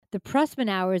The Prussman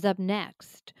Hour is up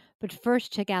next, but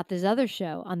first check out this other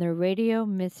show on the Radio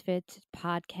Misfits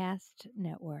podcast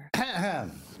network. A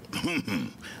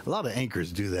lot of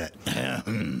anchors do that.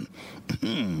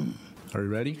 Are you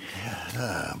ready?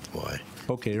 Ah, boy.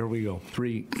 Okay, here we go.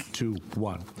 3, 2,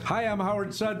 1. Hi, I'm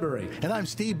Howard Sudbury. And I'm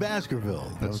Steve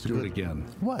Baskerville. Let's do it again.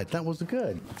 What? That was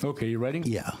good. Okay, you ready?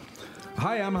 Yeah.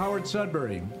 Hi, I'm Howard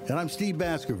Sudbury. And I'm Steve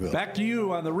Baskerville. Back to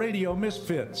you on the Radio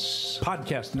Misfits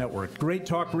podcast network. Great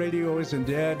talk radio isn't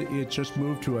dead. It just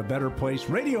moved to a better place.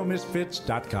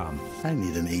 RadioMisfits.com. I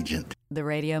need an agent. The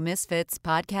Radio Misfits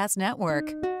podcast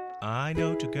network. I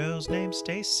know two girls named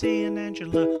Stacy and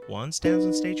Angela. One stands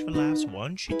on stage for laughs,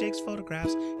 one she takes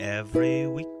photographs. Every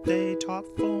week they talk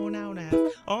for an hour and a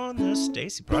half on the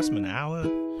Stacy Prussman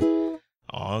Hour.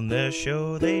 On their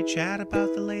show they chat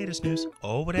about the latest news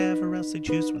or whatever else they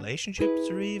choose, relationships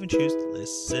or even choose to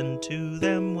listen to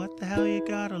them. What the hell you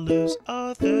gotta lose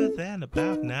other than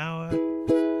about an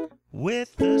hour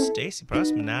with the Stacy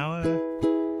Prussman Hour?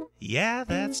 Yeah,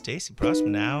 that's Stacy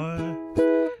Prussman Hour.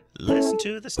 Listen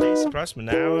to the Stacy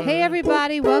Prussman Hour. Hey,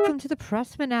 everybody. Welcome to the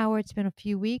Prussman Hour. It's been a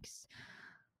few weeks.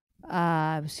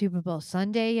 Super Bowl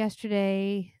Sunday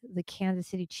yesterday. The Kansas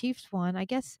City Chiefs won. I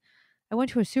guess I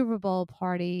went to a Super Bowl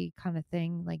party kind of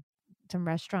thing, like some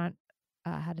restaurant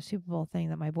had a Super Bowl thing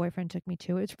that my boyfriend took me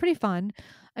to. It was pretty fun.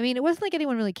 I mean, it wasn't like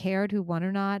anyone really cared who won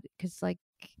or not because, like,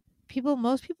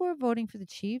 most people were voting for the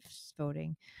Chiefs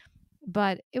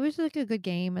but it was like a good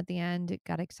game at the end. It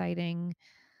got exciting.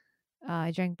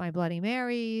 I drank my Bloody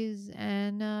Marys,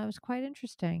 and it was quite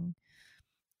interesting.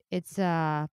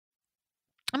 I'm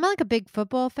not like a big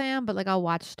football fan, but like I'll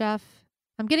watch stuff.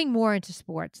 I'm getting more into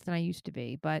sports than I used to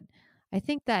be, but I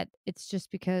think that it's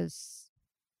just because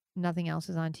nothing else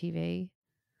is on TV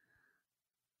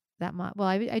that much. Well,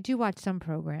 I do watch some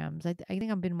programs. I think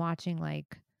I've been watching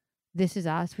like This Is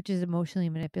Us, which is emotionally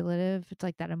manipulative. It's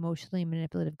like that emotionally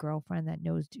manipulative girlfriend that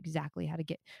knows exactly how to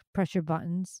press your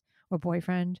buttons, or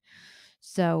boyfriend.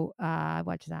 So I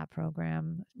watch that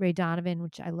program. Ray Donovan,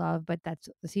 which I love, but the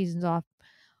season's off.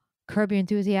 Curb Your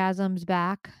Enthusiasm's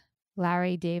back.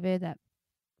 Larry David, that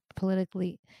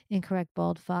politically incorrect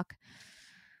bald fuck.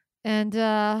 And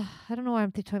I don't know why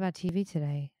I'm talking about TV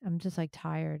today. I'm just like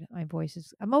tired. I'm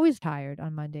always tired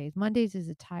on Mondays. Mondays is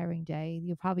a tiring day.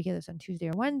 You'll probably hear this on Tuesday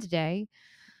or Wednesday.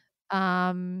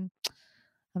 I'm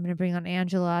going to bring on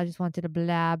Angela. I just wanted to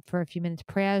blab for a few minutes.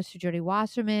 Prayers to Jody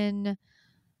Wasserman.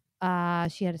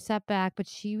 She had a setback, but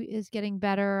she is getting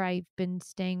better. I've been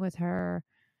staying with her,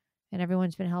 and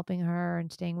everyone's been helping her and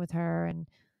staying with her. And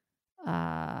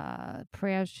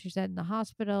prayers, she's in the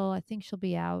hospital. I think she'll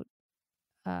be out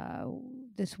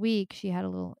this week. She had a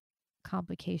little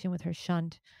complication with her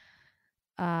shunt,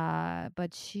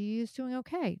 but she's doing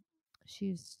okay.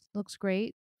 She looks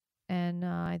great, and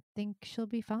I think she'll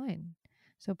be fine.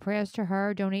 So prayers to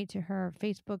her. Donate to her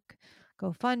Facebook,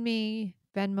 GoFundMe,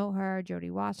 Venmo her, Jody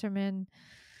Wasserman.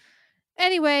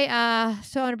 Anyway,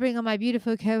 so I'm going to bring on my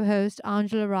beautiful co-host,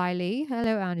 Angela Riley.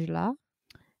 Hello, Angela.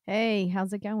 Hey,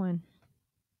 how's it going?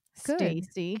 Good.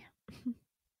 Stacy.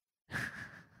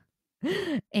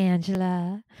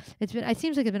 Angela. It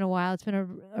seems like it's been a while. It's been a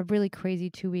really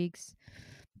crazy 2 weeks.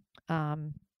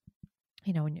 When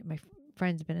my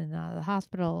friend's been in the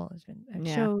hospital, it's been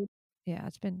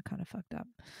it's been kind of fucked up.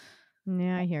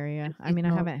 Yeah, I hear you. I mean,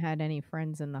 I haven't had any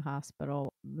friends in the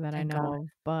hospital that I know of,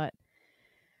 but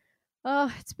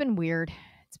it's been weird.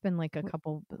 It's been like a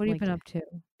couple. What have you been up to?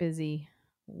 Busy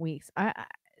weeks. I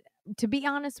to be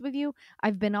honest with you,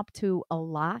 I've been up to a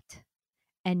lot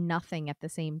and nothing at the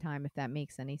same time, if that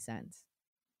makes any sense.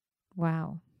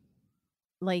 Wow.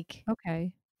 Like,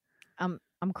 okay. I'm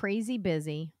crazy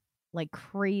busy, like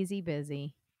crazy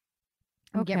busy.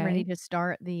 I'm getting ready to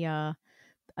start the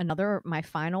my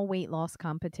final weight loss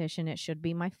competition. It should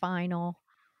be my final.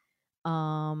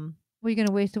 Well, you're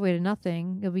gonna waste away to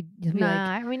nothing. You'll be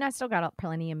I mean, I still got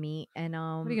plenty of meat, and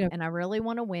and I really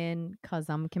want to win because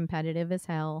I'm competitive as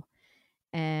hell,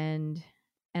 and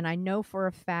I know for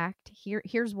a fact.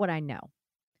 Here's what I know.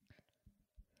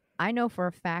 I know for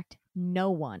a fact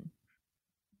no one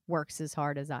works as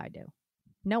hard as I do.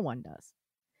 No one does.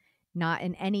 Not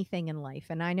in anything in life.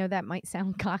 And I know that might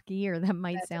sound cocky, or that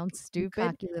might sound stupid.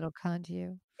 Cocky little cunt,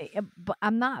 you. But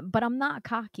I'm not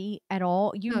cocky at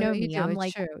all. You know me. I'm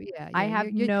like, true. Yeah, I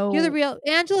have you're the real.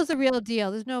 Angela's the real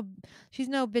deal. She's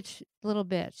no bitch, little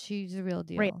bitch. She's the real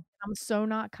deal. Right. I'm so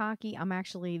not cocky. I'm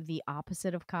actually the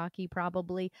opposite of cocky,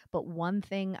 probably. But one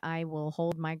thing I will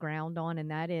hold my ground on,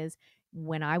 and that is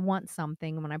when I want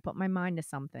something, when I put my mind to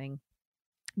something,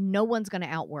 no one's going to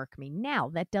outwork me. Now,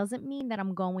 that doesn't mean that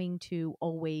I'm going to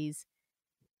always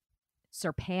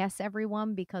surpass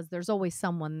everyone because there's always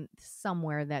someone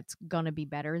somewhere that's going to be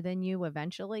better than you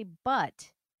eventually,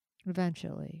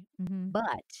 Eventually.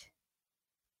 but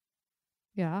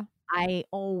Yeah. I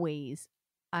always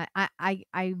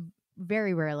I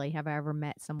very rarely have I ever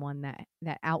met someone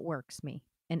that outworks me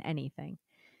in anything.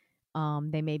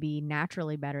 They may be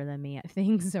naturally better than me at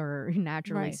things or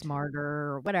naturally Right. smarter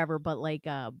or whatever, but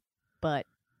but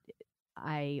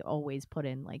I always put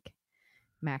in like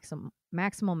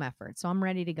maximum effort. So I'm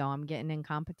ready to go. I'm getting in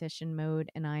competition mode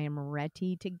and I am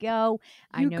ready to go.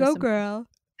 I You know go, some people girl.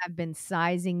 have been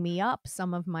sizing me up.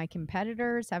 Some of my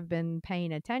competitors have been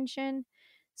paying attention.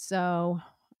 So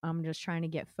I'm just trying to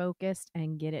get focused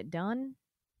and get it done.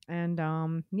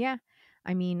 And yeah,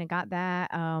 I mean, I got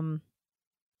that.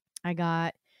 I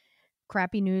got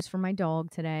crappy news for my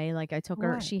dog today. Like I took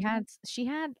her, What? she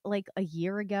had like a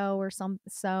year ago or something.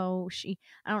 So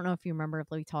I don't know if you remember if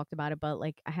we talked about it, but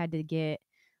like I had to get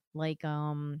like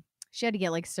she had to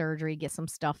get like surgery, get some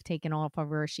stuff taken off of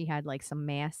her. She had like some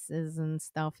masses and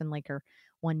stuff, and like her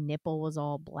one nipple was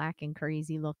all black and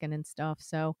crazy looking and stuff.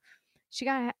 So she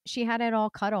had it all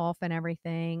cut off and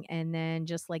everything, and then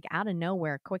just like out of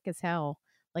nowhere, quick as hell,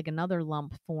 like another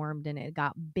lump formed and it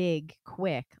got big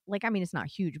quick. Like I mean it's not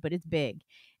huge, but it's big.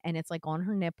 And it's like on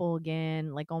her nipple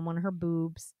again, like on one of her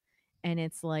boobs, and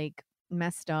it's like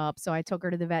messed up. So I took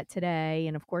her to the vet today,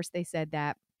 and of course they said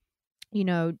that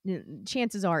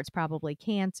chances are it's probably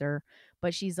cancer,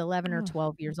 but she's 11 or Oh,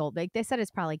 12 years old. They said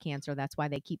it's probably cancer. That's why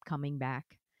they keep coming back.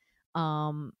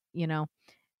 You know,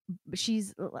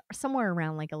 she's somewhere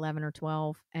around like 11 or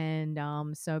 12,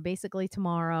 and so basically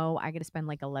tomorrow I got to spend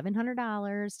like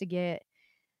 $1,100 to get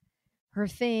her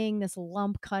thing, this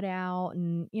lump cut out,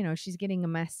 and she's getting a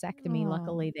mastectomy. oh.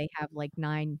 Luckily they have like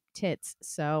 9 tits,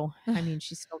 so I mean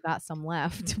she's still got some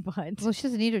left. But Well, she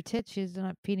doesn't need her tits. She's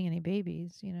not feeding any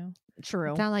babies. It's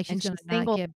true, not like she's and gonna she's not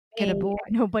single get a and boy.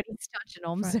 nobody's touching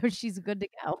them, Right. so she's good to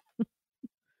go.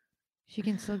 She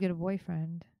can still get a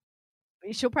boyfriend.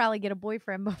 She'll probably get a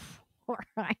boyfriend before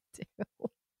I do.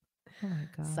 Oh my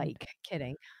god. Psych,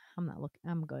 kidding. I'm not looking.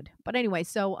 I'm good. But anyway,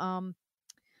 so I'm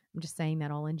just saying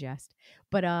that all in jest.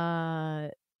 But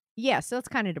yeah, so that's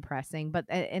kind of depressing. But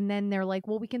and then they're like,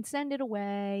 well, we can send it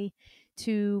away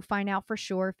to find out for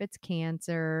sure if it's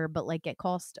cancer, but like it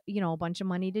costs, a bunch of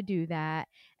money to do that.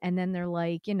 And then they're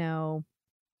like,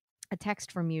 a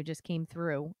text from you just came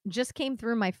through. Just came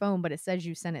through my phone, but it says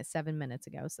you sent it 7 minutes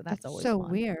ago. So that's That's always so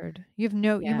fun. weird. You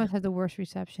Yeah, must have the worst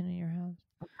reception in your house.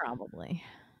 probably.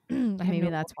 I have Maybe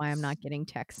no that's why I'm voice. not getting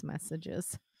text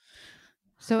messages.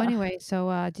 So anyway,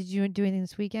 did you do anything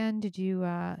this weekend? Did you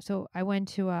so I went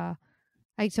to I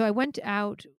went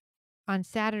out on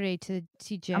Saturday to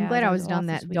see I'm jazz. glad I I was was done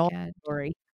off this that dog weekend.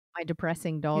 story, my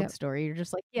depressing dog Yep. story. You're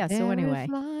just like, yeah, so There is anyway.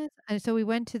 lies. And so we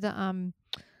went to the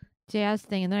jazz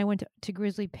thing, and then I went to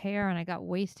Grizzly Pear and I got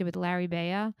wasted with Larry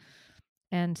Bea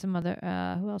and some other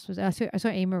who else was I saw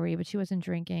A Marie, but she wasn't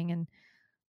drinking, and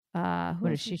who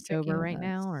What is else she was sober drinking with right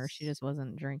now, or she us? just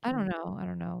wasn't I drinking? don't know. I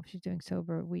don't know if she's doing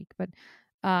sober week, but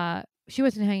she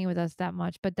wasn't hanging with us that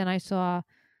much. But then I saw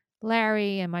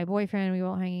Larry and my boyfriend. We were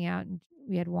all hanging out, and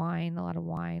we had wine, a lot of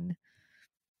wine,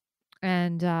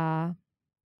 and yeah,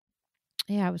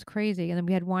 it was crazy. And then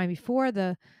we had wine before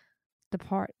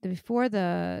before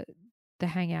the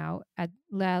hangout at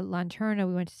La Lanterna.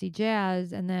 We went to see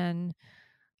jazz, and then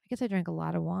I guess I drank a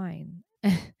lot of wine.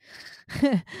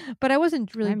 But I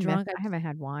wasn't really drunk. I haven't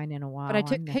had wine in a But I while. I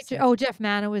took miss picture. it. Oh, Jeff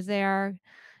Manna was there.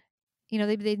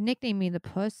 They nicknamed me the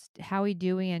Puss. Howie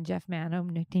Dewey and Jeff Manna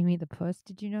nicknamed me the Puss.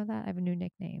 Did you know that? I have a new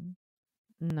nickname.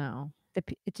 No.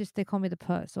 It's just they call me the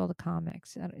Puss. All the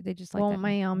comics. They just like Well, that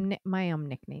nickname. my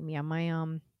nickname, yeah,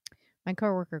 my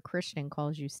coworker Christian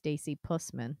calls you Stacy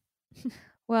Pussman.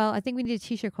 Well, I think we need a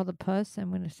T-shirt called the Puss. I'm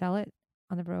going to sell it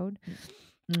on the road.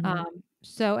 Mm-hmm.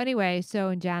 So anyway,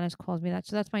 and Janice calls me that.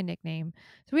 So that's my nickname.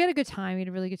 So we had a good time. We had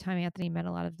a really good time. Anthony met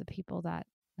a lot of the people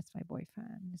that's my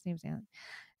boyfriend. His name's Anthony.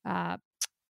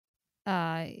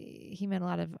 He met a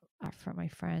lot of my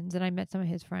friends, and I met some of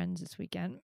his friends this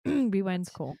weekend. We went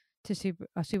That's cool. to Super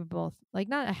Bowl, like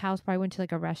not a house party. I went to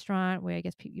like a restaurant where I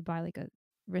guess you buy like a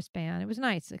wristband. It was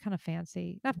nice, kind of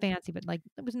fancy, not fancy, but like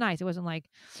it was nice. It wasn't like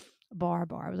a bar.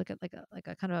 It was like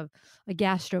a kind of a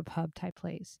gastro pub type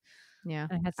place. Yeah.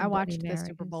 And I had I some Bloody watched the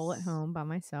Super Bowl at Marys. home by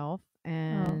myself, Oh,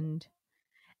 and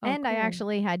oh, I cool.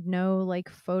 actually had no like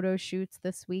photo shoots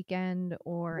this weekend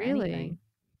or Really? anything.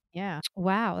 Yeah.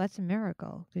 Wow, that's a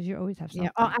miracle because you always have Yeah.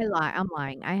 Oh, something. I lie. I'm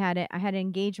lying. I had an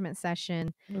engagement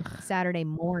session Ugh. Saturday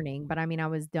morning, but I mean, I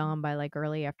was done by like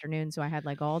early afternoon, so I had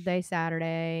like all day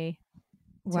Saturday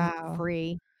to Wow.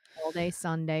 free, all day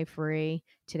Sunday free.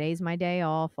 Today's my day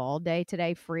off. All day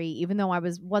today free. Even though I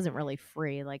wasn't really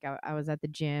free. Like I was at the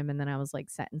gym and then I was like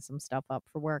setting some stuff up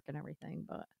for work and everything.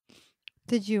 But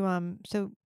Did you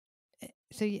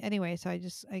anyway, so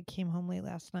I came home late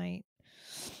last night.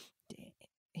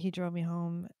 He drove me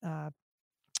home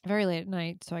very late at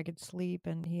night so I could sleep,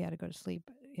 and he had to go to sleep.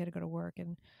 He had to go to work,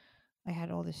 and I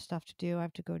had all this stuff to do. I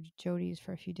have to go to Jody's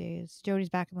for a few days. Jody's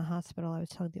back in the hospital. I was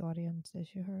telling the audience, as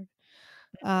you heard.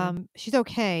 She's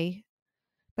okay,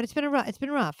 but it's been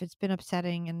rough. It's been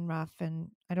upsetting and rough, and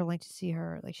I don't like to see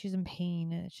her. Like, she's in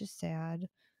pain, and it's just sad.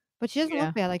 But she doesn't yeah,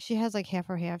 look bad. Like, she has like half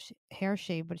her hair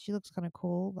shaved, but she looks kind of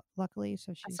cool, luckily.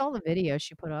 So I she's saw the video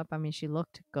she put up. I mean, she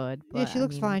looked good, yeah, but she I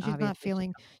looks mean, fine. She's not obviously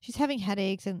feeling. She's having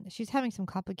headaches and she's having some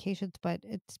complications, but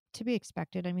it's to be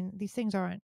expected. I mean, these things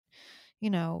aren't.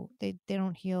 They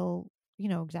don't heal.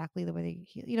 Exactly the way they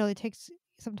heal. It takes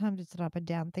sometimes it's an up and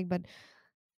down thing, but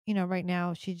right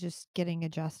now she's just getting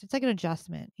adjusted. It's like an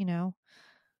adjustment.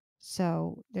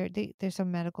 So there's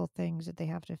some medical things that they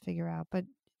have to figure out, but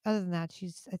other than that,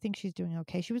 I think she's doing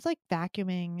okay. She was like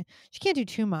vacuuming. She can't do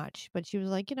too much, but she was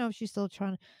like, she's still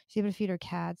trying. She's able to feed her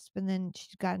cats, but then she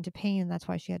got into pain, and that's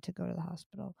why she had to go to the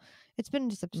hospital. It's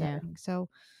been just yeah. upsetting. So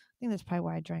I think that's probably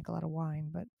why I drank a lot of wine.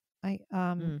 But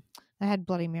Mm. I had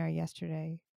Bloody Mary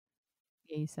yesterday.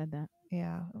 Yeah, you said that.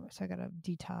 Yeah, so I got a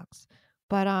detox.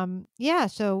 But yeah.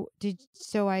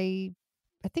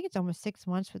 I think it's almost 6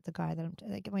 months with the guy that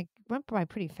like went by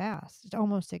pretty fast. It's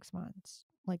almost 6 months.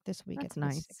 Like this week, That's it's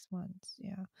nice. 6 months.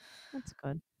 Yeah, That's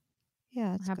good.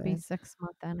 yeah, it's Happy good.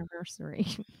 6-month anniversary.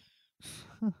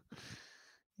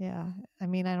 Yeah, I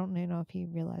mean, I don't even know if he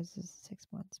realizes 6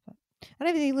 months, but I don't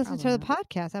even think he listens Probably to the not.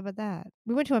 podcast. How about that?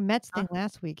 We went to a Mets Huh? thing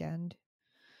last weekend.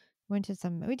 Went to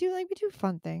some. We do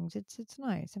fun things. It's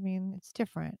nice. I mean, it's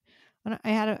different.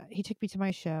 And he took me to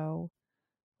my show,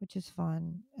 which is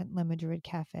fun, at Le Madrid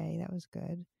Cafe. That was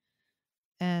good.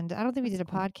 And I don't think we That's did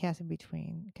a cool. podcast in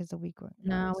between because the week went.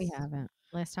 No, we haven't.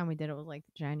 Last time we did it was like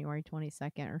January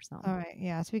 22nd or All something. right,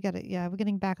 yeah. So we got it. Yeah, we're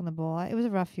getting back on the ball. It was a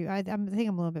rough few. I think I'm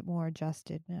a little bit more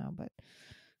adjusted now, but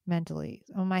mentally,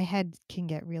 my head can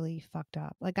get really fucked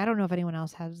up. Like, I don't know if anyone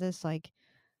else has this. Like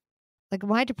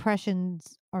my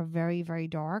depressions are very, very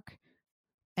dark,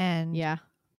 and Yeah.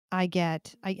 I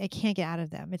can't get out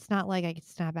of them. It's not like I can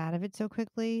snap out of it so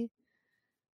quickly,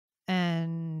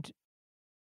 and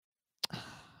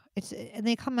and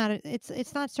they come out of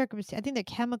it's not circumstance. I think that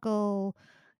chemical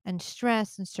and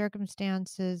stress and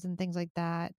circumstances and things like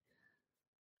that.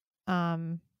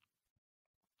 Um,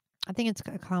 I think it's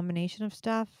a combination of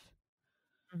stuff.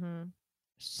 Mhm.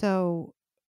 So,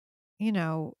 you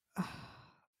know,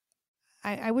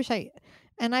 I wish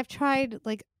and I've tried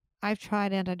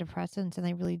antidepressants and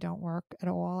they really don't work at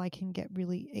all.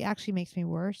 It actually makes me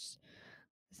worse.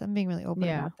 So I'm being really open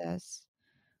Yeah. about this.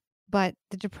 But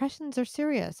the depressions are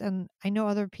serious, and I know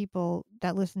other people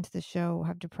that listen to the show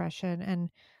have depression, and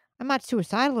I'm not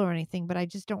suicidal or anything, but I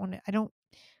just I don't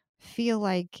feel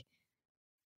like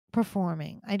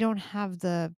performing. I don't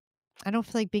feel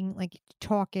like being like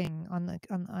talking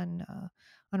on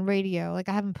radio. Like,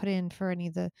 I haven't put in for any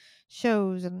of the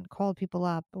shows and called people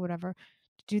up or whatever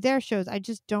to do their shows. I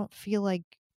just don't feel like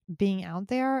being out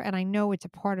there, and I know it's a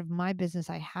part of my business.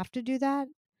 I have to do that.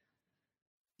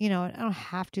 I don't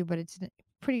have to, but it's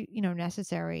pretty,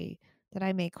 necessary that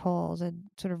I make calls and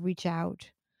sort of reach out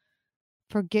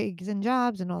for gigs and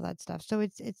jobs and all that stuff. So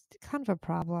it's kind of a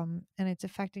problem, and it's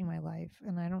affecting my life,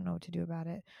 and I don't know what to do about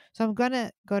it. So I'm going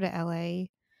to go to LA,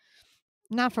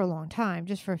 not for a long time,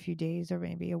 just for a few days or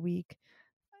maybe a week.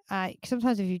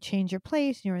 Sometimes if you change your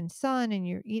place and you're in sun and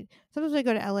sometimes when I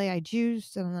go to LA, I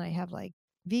juice, and then I have like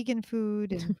vegan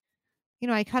food,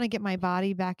 and I kind of get my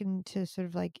body back into sort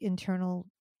of like internal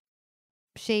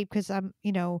shape because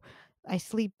I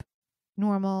sleep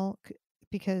normal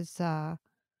because I'm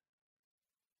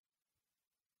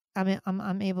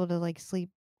able to like sleep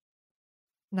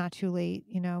not too late,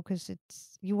 because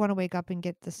you want to wake up and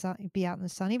get the sun, be out in the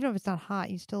sun, even if it's not hot.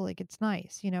 You still like it's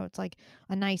nice, it's like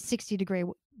a nice 60-degree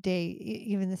day,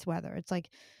 even this weather. It's like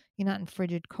you're not in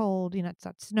frigid cold, it's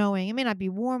not snowing. It may not be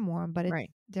warm, but it's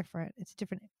Right. different. It's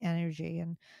different energy,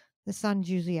 and the sun's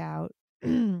usually out.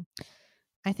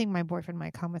 I think my boyfriend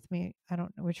might come with me. I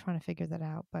don't know. We're trying to figure that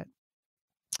out, but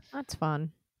That's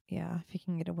fun. yeah, if he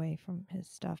can get away from his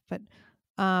stuff. But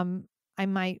I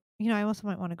might, I also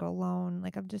might want to go alone.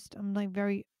 Like, I'm like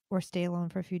or stay alone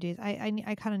for a few days.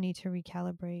 I kind of need to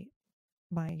recalibrate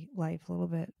my life a little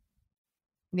bit.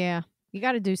 Yeah. You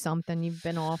got to do something. You've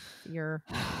been off your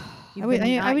I you've would,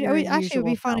 been not I your would actually, it would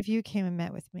be usual fun self. if you came and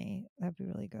met with me. That'd be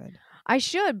really good. I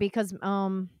should because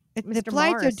The Mr.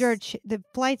 flights are Morris. the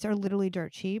flights are literally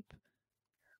dirt cheap.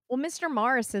 Well, Mr.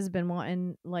 Morris has been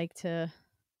wanting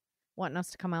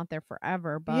us to come out there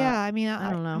forever, but Yeah, I mean,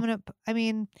 I don't know. I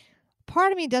mean,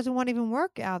 part of me doesn't want to even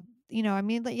work out. I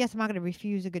mean, like, yes, I'm not going to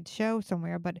refuse a good show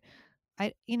somewhere, but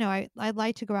I'd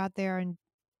like to go out there and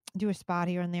do a spot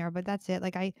here and there, but that's it.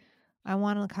 Like I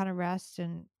want to kind of rest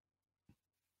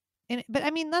but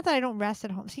I mean, not that I don't rest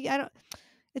at home. See, I don't.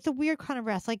 It's a weird kind of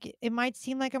rest. Like it might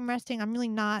seem like I'm resting. I'm really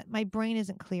not. My brain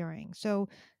isn't clearing. So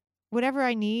whatever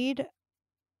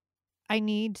I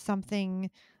need something.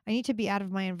 I need to be out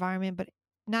of my environment, but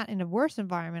not in a worse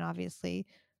environment, obviously.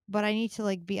 But I need to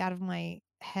like be out of my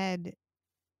head.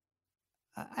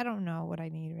 I don't know what I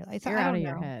need really. You're I out of don't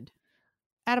your know. head.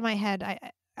 Out of my head.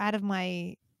 Out of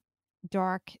my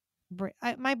dark.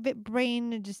 My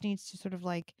brain just needs to sort of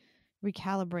like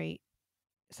recalibrate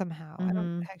somehow. I don't know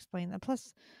Mhm. how to explain that.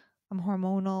 Plus, I'm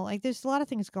hormonal. Like, there's a lot of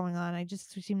things going on. I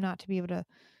just seem not to be able to,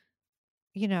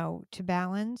 to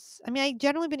balance. I mean, I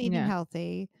generally been eating Yeah.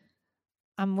 healthy.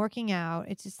 I'm working out.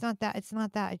 It's not that. It's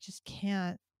not that. I just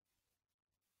can't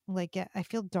like get. I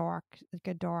feel dark, like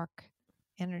a dark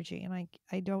energy, and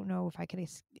I don't know if I can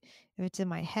if it's in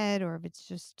my head or if it's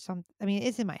just some. I mean,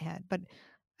 it's in my head, but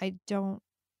I don't.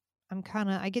 I'm kind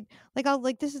of. I get like I'll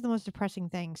like this is the most depressing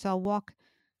thing. So I'll walk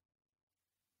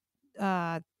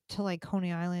uh to like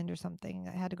Coney Island or something.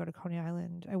 I had to go to Coney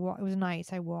Island. It was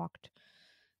nice. I walked.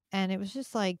 And it was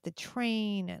just like the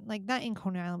train and like not in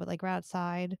Coney Island, but like right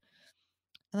outside.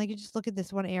 And like you just look at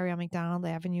this one area on McDonald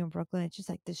Avenue in Brooklyn. It's just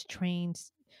like this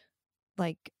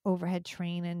like overhead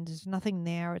train, and there's nothing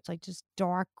there. It's like just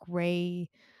dark gray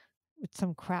with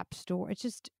some crap store. It's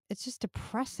just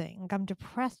depressing. Like I'm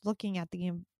depressed looking at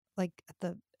like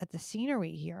at the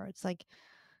scenery here. It's like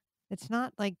it's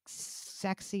not like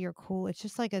sexy or cool. It's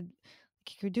just like you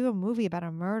could do a movie about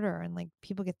a murder and like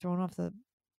people get thrown off the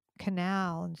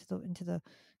canal into the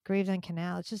Gravesend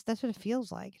Canal. It's just that's what it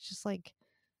feels like. It's just like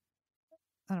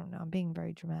I don't know. I'm being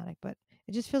very dramatic, but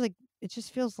it just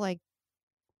feels like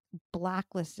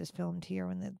Blacklist is filmed here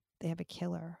when they have a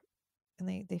killer and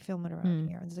they film it around Hmm.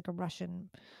 here. It's like a Russian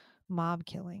mob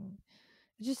killing.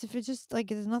 If it's just like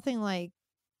there's nothing like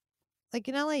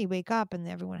in LA, you wake up and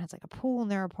everyone has like a pool in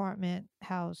their apartment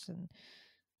house and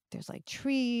there's like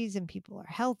trees and people are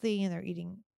healthy and they're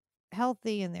eating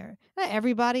healthy and they're not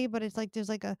everybody, but it's like there's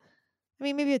like I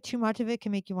mean, maybe too much of it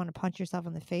can make you want to punch yourself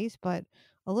in the face, but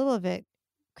a little of it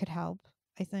could help,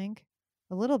 I think.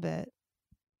 A little bit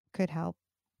could help.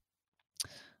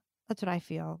 That's what I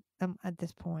feel at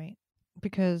this point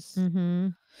because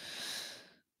Mhm.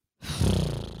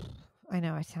 I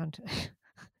know I sound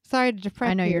sorry to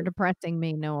depress I know you're you. depressing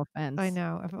me, no I offense.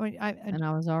 know. And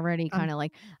I was already I'm, kinda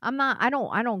like I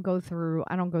don't go through you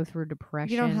don't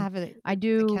depression. have it, I the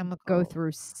do go chemical.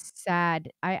 through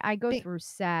I go Be, through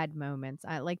sad moments.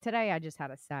 Like today I just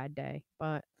had a sad day,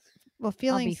 but well, I'll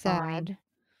feeling be fine. sad.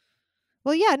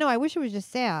 Well, yeah, no, I wish it was just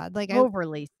sad.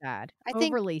 Overly sad. I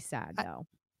think Overly sad I, though.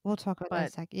 we'll talk about that in a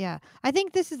But second. Yeah, I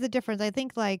think this is the difference.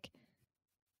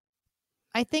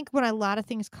 I think when a lot of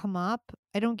things come up,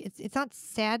 I don't it's not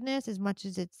sadness as much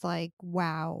as it's like,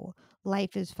 wow,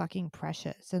 life is fucking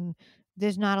precious and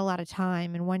there's not a lot of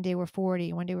time and one day we're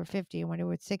 40, one day we're 50, and one day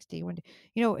we're 60, one day,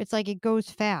 it's like it goes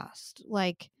fast.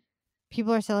 Like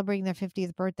people are celebrating their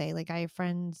 50th birthday. Like I have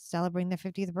friends celebrating their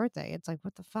 50th birthday. It's like,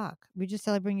 what the fuck? We just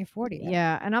celebrating your 40th.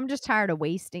 yeah, and I'm just tired of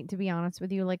wasting, to be honest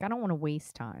with you. Like I don't want to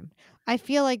waste time. I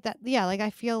feel like that yeah, like I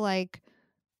feel like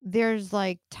there's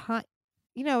like time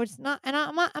it's not and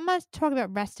I'm not talking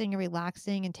about resting and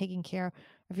relaxing and taking care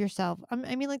of yourself.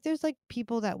 I mean like there's like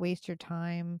people that waste your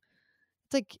time.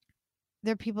 It's like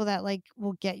there are people that like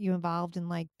will get you involved in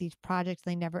like these projects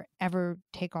they never ever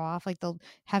take off. Like they'll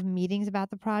have meetings about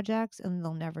the projects and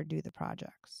they'll never do the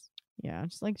projects. Yeah,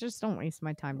 just don't waste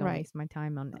my time. Don't Right. waste my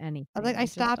time on Like anything. I Like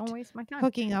just don't stopped waste my time.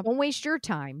 hooking up. Don't waste your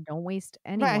time. Don't waste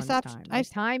Right. anyone's time. Like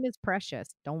time is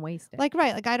precious. Don't waste it.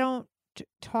 Right. Like I don't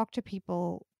talk to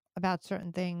people about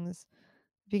certain things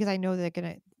because I know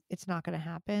it's not gonna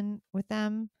happen with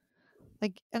them.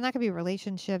 Like, and that could be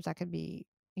relationships, that could be,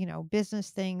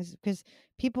 business things, because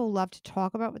people love to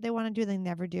talk about what they want to do, they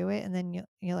never do it, and then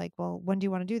you're like, well, when do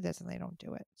you want to do this? And they don't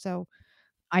do it. So,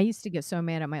 I used to get so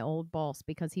mad at my old boss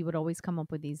because he would always come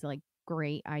up with these like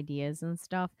great ideas and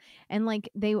stuff. And like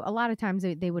a lot of times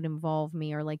they would involve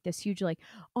me, or like this huge like,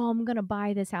 oh, I'm gonna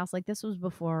buy this house. Like this was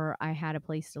before I had a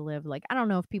place to live. Like I don't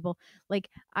know if people like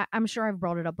I'm sure I've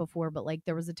brought it up before, but like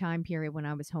there was a time period when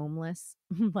I was homeless,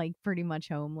 like pretty much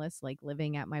homeless, like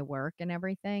living at my work and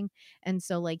everything. And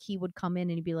so like he would come in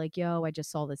and he'd be like, yo, I just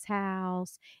saw this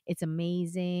house. It's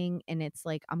amazing. And it's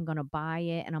like, I'm going to buy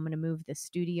it and I'm going to move the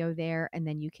studio there. And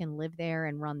then you can live there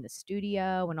and run the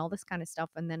studio and all this kind of stuff.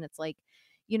 And then it's like,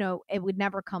 it would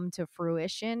never come to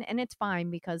fruition. And it's fine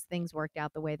because things worked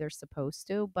out the way they're supposed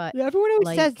to. But Yeah, everyone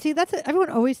always says, like, see, everyone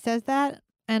always says that.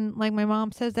 And like my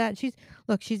mom says that.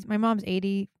 My mom's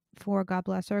 84, God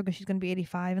bless her, because she's going to be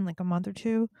 85 in like a month or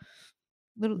two,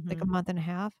 like a month and a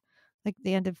half, like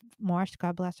the end of March,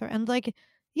 God bless her. And like,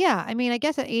 yeah, I mean, I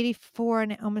guess at 84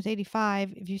 and almost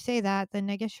 85, if you say that, then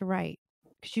I guess you're right,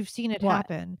 because you've seen it what?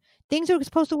 happen. Things are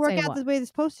supposed to work Say out what? the way they're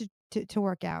supposed to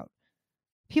work out.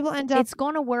 People end up, It's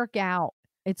going to work out.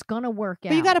 It's going to work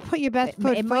but you got to out. put your best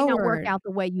foot It might not work forward. out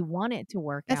the way you want it to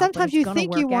work And out, but sometimes it's you going to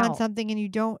think you work want out. something and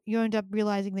you end up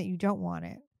realizing that you don't want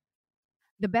it.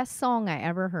 The best song I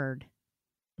ever heard,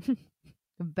 the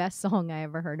best song I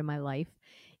ever heard in my life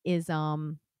is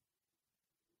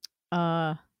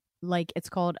like it's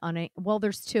called well,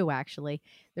 there's two actually.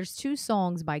 There's two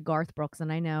songs by Garth Brooks,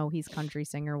 and I know he's country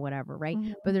singer, whatever, right?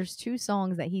 But Mhm. there's two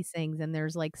songs that he sings, and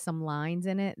there's like some lines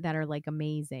in it that are like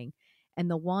amazing. And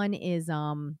the one is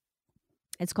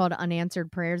it's called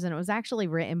Unanswered Prayers, and it was actually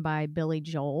written by Billy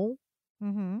Joel.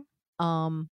 Mhm.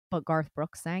 But Garth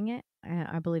Brooks sang it.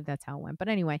 I believe that's how it went. But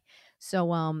anyway,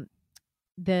 so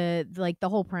the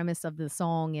whole premise of the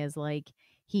song is like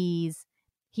he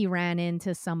ran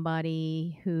into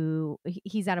somebody who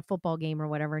he's at a football game or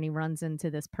whatever, and he runs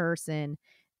into this person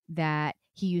that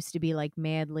he used to be like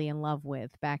madly in love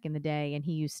with back in the day, and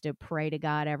he used to pray to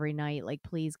God every night like,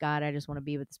 please God, I just want to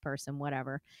be with this person,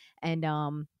 whatever. And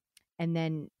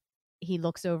then he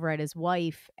looks over at his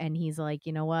wife and he's like,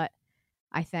 you know what,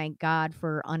 I thank God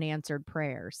for unanswered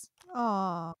prayers.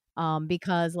 Aw.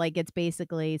 Because like it's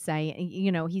basically saying,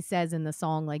 he says in the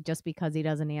song, like, just because he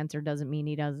doesn't answer doesn't mean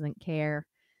he doesn't care.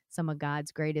 Some of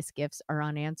God's greatest gifts are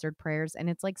unanswered prayers. And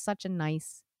it's like such a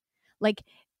nice, like,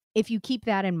 if you keep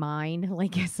that in mind,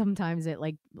 like sometimes it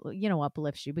like,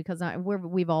 uplifts you, because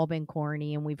we've all been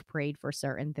corny and we've prayed for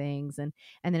certain things, and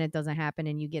then it doesn't happen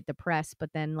and you get depressed.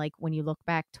 But then like when you look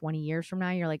back 20 years from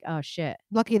now, you're like, oh shit,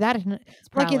 it's Lucky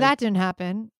probably, that didn't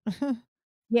happen.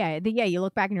 yeah, you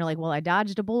look back and you're like, "Well, I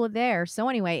dodged a bullet there." So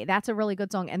anyway, that's a really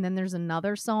good song. And then there's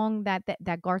another song that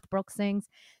Garth Brooks sings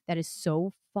that is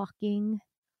so fucking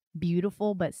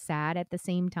beautiful but sad at the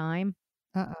same time.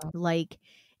 Uh-oh. Like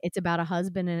it's about a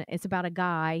husband and it's about a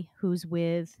guy who's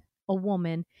with a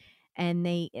woman, and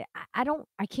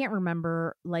I can't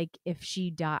remember like if she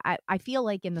died. I feel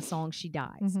like in the song she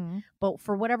dies. Mhm. But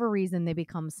for whatever reason they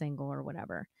become single or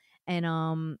whatever.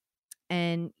 And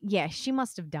and yeah, she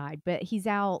must have died, but he's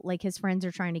out, like his friends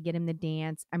are trying to get him to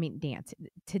dance,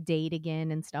 to date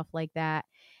again and stuff like that.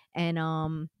 And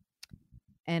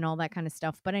and all that kind of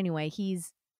stuff. But anyway,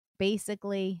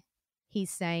 basically he's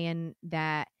saying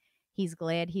that he's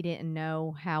glad he didn't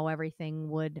know how everything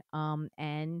would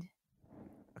end,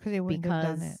 Because they wouldn't have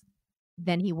done it. because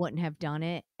then he wouldn't have done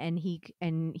it, and he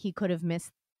could have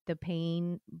missed the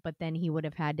pain, but then he would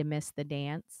have had to miss the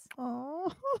dance.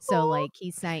 Oh. So like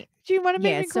he's saying, Do you wanna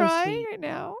make yeah, me it's so cry sweet. right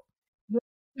now?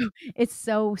 Yeah. It's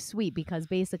so sweet because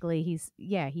basically he's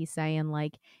saying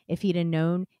like if he'd have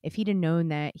known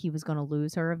that he was going to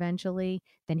lose her eventually,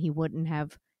 then he wouldn't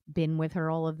have been with her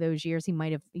all of those years. He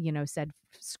might have, said,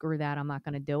 screw that, I'm not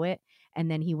going to do it. And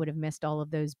then he would have missed all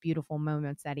of those beautiful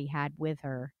moments that he had with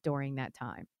her during that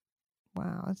time.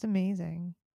 Wow, that's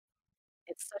amazing.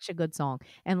 It's such a good song.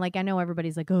 And like I know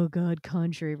everybody's like, "Oh god,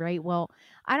 country," right? Well,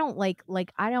 I don't like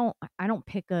I don't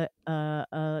pick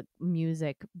a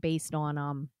music based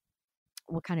on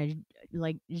what kind of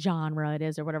like genre it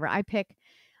is or whatever.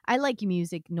 I like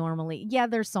music normally. Yeah,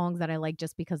 there's songs that I like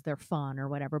just because they're fun or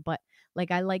whatever, but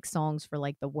like I like songs for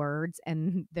like the words,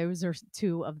 and those are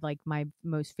two of like my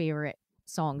most favorite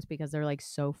songs because they're like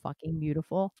so fucking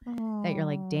beautiful that you're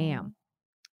like, Oh. "Damn,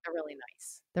 they're really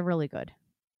nice. They're really good."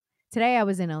 Today I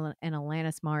was in an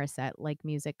Alanis Morissette like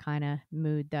music kind of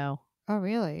mood though. Oh,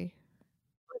 really?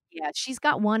 Yeah, she's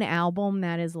got one album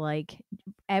that is like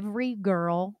every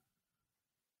girl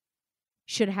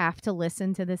should have to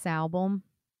listen to this album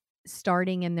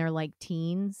starting in their like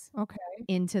teens Okay.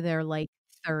 into their like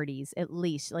 30s at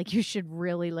least. Like you should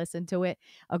really listen to it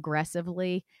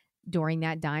aggressively during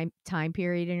that time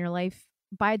period in your life.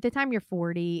 By the time you're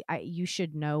 40, you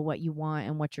should know what you want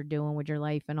and what you're doing with your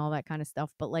life and all that kind of stuff.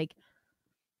 But like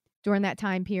during that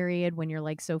time period when you're,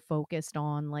 like, so focused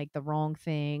on, like, the wrong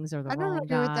things or the I don't wrong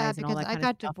agree with that guys and all because that I kind of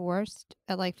got stuff. divorced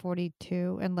at, like,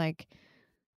 42, and, like,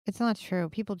 it's not true.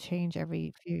 People change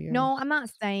every few No, years. I'm not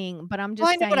saying, but I'm Well,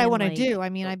 I just know what I saying, wanna like, do. I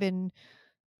mean, I've been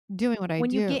doing what I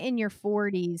when you get do. in your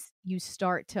 40s, you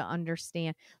start to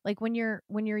understand. Like, when you're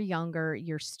younger,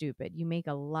 you're stupid. You make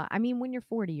a lot I mean, when you're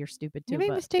 40, you're stupid You too,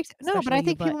 make but mistakes. No, but I especially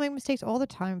you, think but people make mistakes all the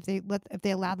time if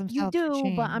they allow you themselves to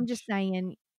do, but I'm just change.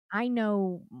 saying, I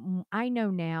know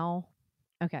now.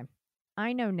 Okay.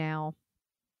 I know now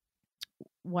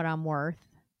what I'm worth,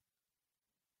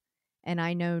 and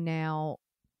I know now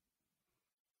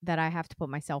that I have to put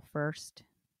myself first.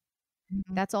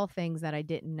 Mhm. That's all things that I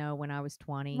didn't know when I was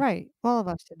 20, Right. All of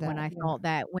us did when that, I yeah. thought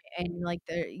that when and, like,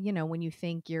 when you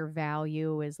think your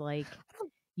value is, like, I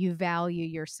don't you value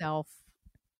yourself,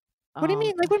 What do you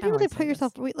mean? Like, when how do people I say put say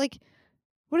yourself this? like,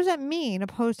 what does that mean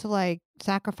opposed to, like,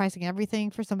 sacrificing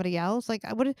everything for somebody else? Like,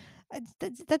 what is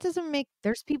that doesn't make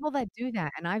There's people that do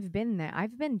that, and I've been there.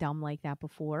 I've been dumb like that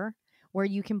before, where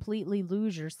you completely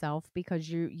lose yourself because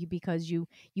you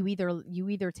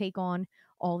either take on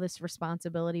all this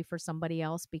responsibility for somebody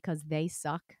else because they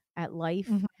suck at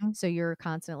life, Mhm. so you're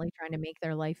constantly trying to make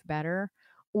their life better,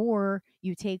 or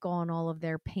you take on all of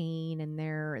their pain and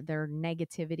their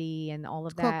negativity and all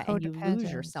It's of called that, and you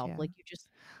lose codependence, yourself. yeah. Like,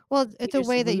 Well, you it's a just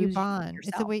way that you lose bond.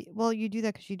 It's a yourself. way well, you do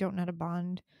that because you don't know how to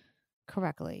bond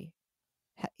correctly.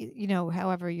 You know,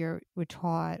 however you were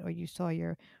taught or you saw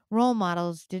your role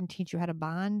models didn't teach you how to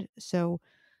bond, so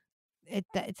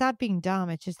it's not being dumb,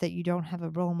 it's just that you don't have a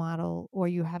role model or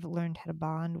you haven't learned how to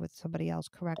bond with somebody else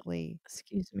correctly.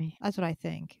 Excuse me. That's what I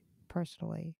think,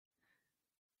 personally.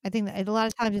 I think that a lot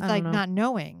of times it's I don't like know. not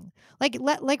knowing. Like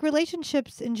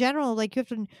relationships in general, like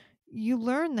you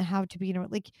learn the how to be in a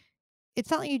like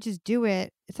it's not like you just do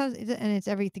it. It's not and it's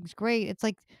everything's great. It's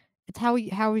like it's how is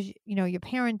your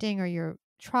parenting or your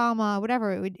trauma,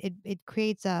 whatever. It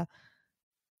creates a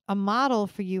model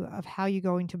for you of how you're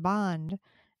going to bond.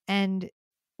 And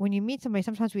when you meet somebody,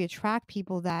 sometimes we attract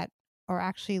people that are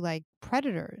actually like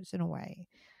predators in a way,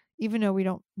 even though we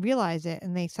don't realize it,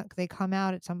 and they come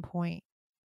out at some point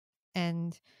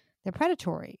and they're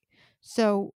predatory.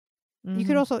 So you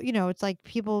could Mhm. also, it's like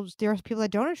there's people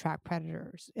that don't attract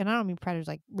predators. And I don't mean predators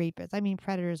like rapists. I mean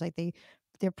predators like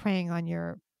they're preying on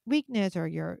your weakness or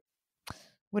your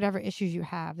whatever issues you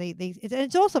have.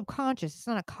 It's all subconscious. It's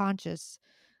not a conscious,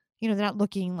 they're not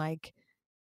looking like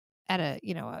at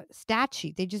a stat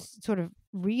sheet. They just sort of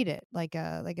read it like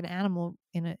an animal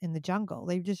in the jungle.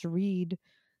 They just read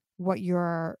what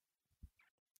your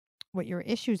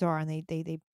issues are, and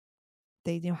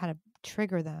they know how to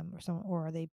trigger them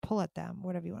or they pull at them,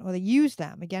 whatever you want, or they use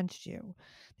them against you.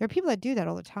 There are people that do that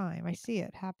all the time. I see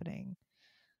it happening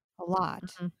a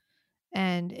lot. Mhm.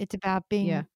 And it's about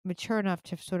Yeah. being mature enough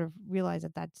to sort of realize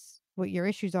that that's what your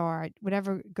issues are,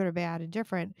 whatever good or bad and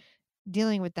different,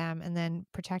 dealing with them and then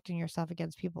protecting yourself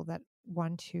against people that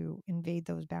want to invade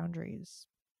those boundaries,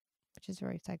 which is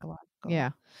very psychological.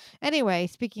 Yeah. Anyway,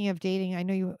 speaking of dating, I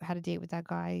know you had a date with that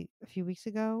guy a few weeks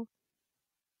ago.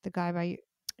 The guy by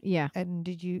Yeah. And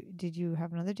did you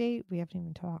have another date? We haven't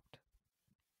even talked.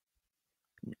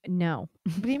 No.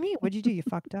 What do you mean? What'd you do? You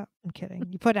fucked up. I'm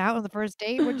kidding. You put out on the first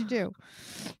date? What'd you do?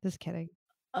 Just kidding.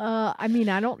 I mean,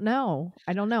 I don't know.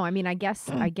 I don't know. I mean,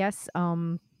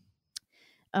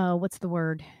 what's the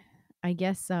word? I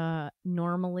guess,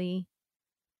 normally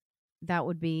that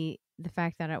would be the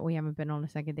fact that we haven't been on a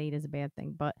second date is a bad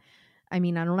thing, but I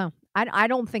mean, I don't know. I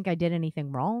don't think I did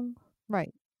anything wrong.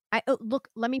 Right. Look,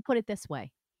 let me put it this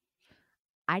way.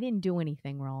 I didn't do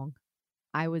anything wrong.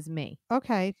 I was me.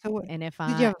 Okay. So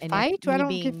did you have a And if fight? me I'm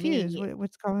being confused. me.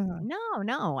 What's going on? No,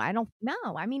 no, I don't. No,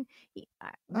 I mean,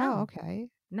 Oh, no, okay.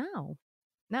 no,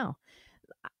 no.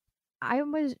 I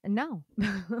was no.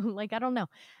 Like, I don't know.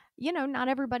 Not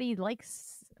everybody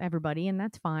likes everybody, and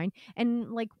that's fine.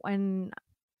 And, like, n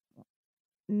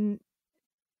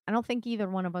I don't think either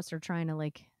one of us are trying to,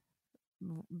 like,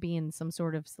 be in some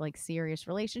sort of, like, serious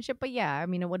relationship, but, yeah, I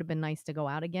mean, it would've been nice to go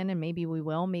out again, and maybe we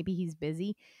will. Maybe he's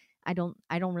busy. I don't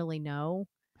really know,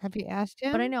 Have you asked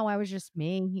but I him? know I was just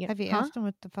me. Have you Huh? asked him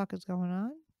what the fuck is going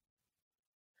on?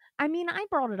 I mean, I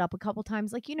brought it up a couple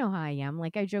times, like, you know how I am,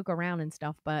 like, I joke around and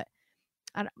stuff, but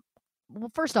I don't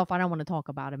well, first off, I don't wanna talk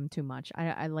about him too much.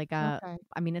 Okay.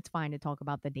 I mean, it's fine to talk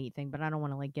about the date thing, but I don't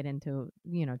wanna, like, get into,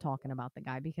 talking about the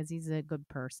guy because he's a good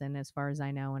person as far as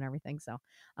I know and everything, so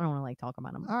I don't wanna, like, talk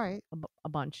about him All right. a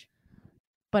bunch.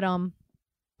 But,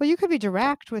 Well, you could be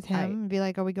direct with I him and be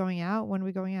like, "Are we going out? When are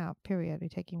we going out? Period. Are you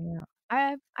taking me out?"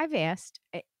 I've asked,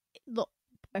 look,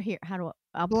 here,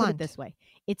 I'll put it Blunt. this way.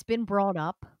 It's been brought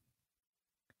up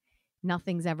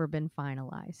Nothing's ever been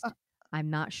finalized. I'm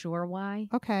not sure why.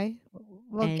 Okay.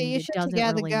 Well, get And your it shit doesn't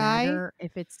together, really guy. matter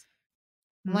if it's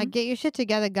I'm like, get your shit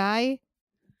together, guy.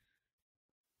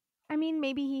 I mean,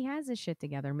 maybe he has his shit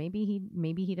together. Maybe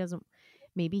he doesn't.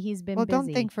 Maybe he's been Well, don't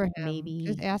think busy. for him. Just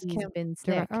Maybe ask he's him been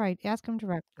direct. sick. All right, ask him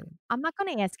directly. I'm not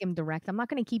going to ask him direct. I'm not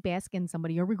going to keep asking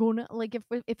somebody, are we going to, like,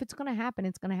 if it's going to happen,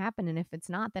 it's going to happen. And if it's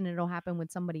not, then it'll happen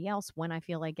with somebody else when I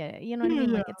feel like it. You know what I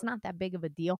mean? Like, it's not that big of a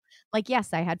deal. Like,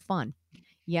 yes, I had fun.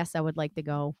 Yes, I would like to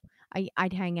go.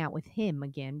 I'd hang out with him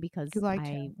again because You liked I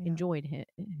him, yeah. enjoyed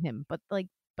him. But like,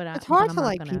 It's but hard I'm to not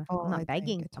like gonna. people, I'm I not think.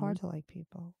 begging It's someone. hard to like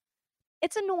people.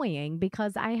 It's annoying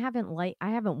because I haven't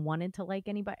wanted to like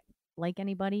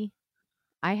anybody.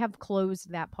 I have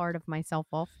closed that part of myself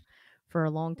off for a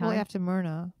long Well, time. after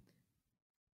Myrna.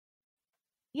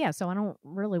 Yeah, so I don't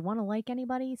really want to like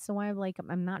anybody. So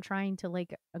I'm not trying to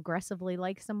like aggressively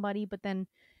like somebody, but then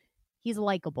he's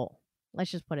likable.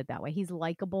 Let's just put it that way. He's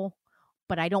likable,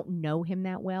 but I don't know him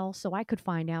that well. So I could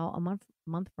find out a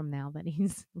month from now that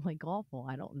he's like awful.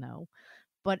 I don't know.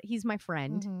 But he's my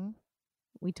friend. Mm-hmm.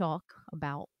 We talk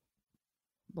about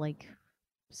like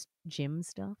gym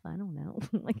stuff. I don't know.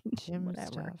 Like Gym whatever.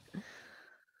 stuff.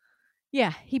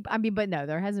 Yeah, I mean, but no,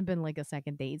 there hasn't been like a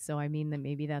second date, so I mean that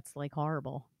maybe that's like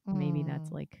horrible. Maybe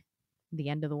that's like the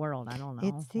end of the world. I don't know.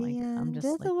 It's the Like I'm end just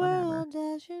of the like whatever. world,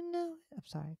 as you know. I'm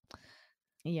sorry.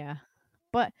 Yeah.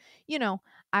 But, you know,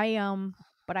 I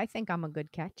but I think I'm a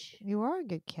good catch. You are a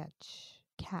good catch.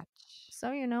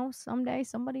 So, you know, someday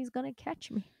somebody's going to catch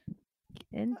me.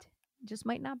 And it just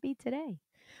might not be today.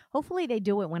 Hopefully they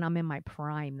do it when I'm in my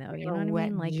prime though. You You're know what I wet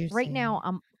mean? and Like right juicy. now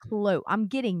I'm close. I'm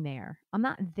getting there. I'm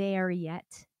not there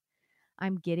yet.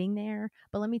 I'm getting there.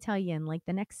 But let me tell you, in like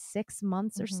the next 6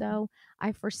 months or Mm-hmm. so,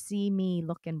 I foresee me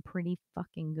looking pretty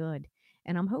fucking good.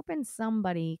 And I'm hoping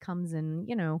somebody comes and,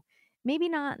 you know, maybe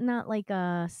not like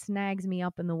snags me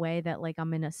up in the way that like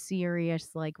I'm in a serious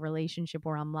like relationship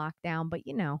where I'm locked down, but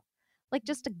you know, like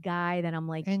just a guy that I'm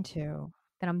like Into.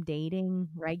 that I'm dating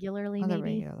regularly Other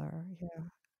maybe regular, yeah.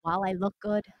 while I look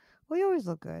good. Well, you always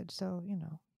look good, so, you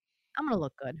know. I'm gonna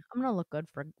look good. I'm gonna look good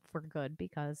for good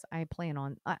because I plan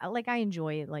on I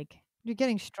enjoy like You're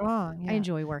getting strong, I yeah.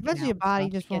 enjoy working Eventually, out your and body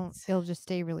stuff. just won't. It'll just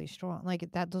stay really strong. Like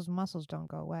that, those muscles don't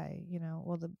go away. You know,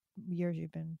 all the years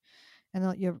you've been, and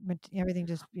everything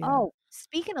just, yeah. Oh,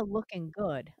 speaking of looking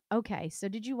good. Okay, so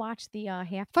did you watch the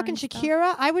Fucking halftime stuff?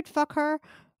 Shakira, I would fuck her.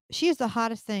 She is the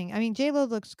hottest thing. I mean, J Lo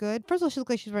looks good. First of all, she looked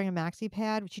like she was wearing a maxi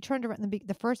pad. She turned around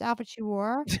the first outfit she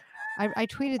wore. I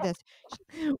tweeted this.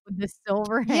 With the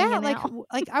silver Yeah, hanging out.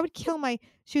 like I would kill my.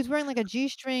 She was wearing like a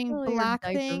G-string Oh, your black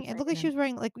diapers thing. It looked like hanging she out. was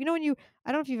wearing like, you know, when you.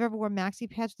 I don't know if you've ever worn maxi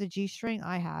pads with a G-string.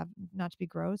 I have, not to be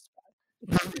gross.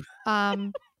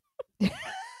 Um, I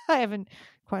haven't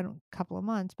quite a couple of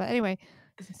months, but anyway,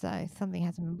 since something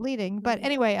hasn't been bleeding. But Oh,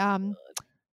 anyway,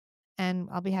 and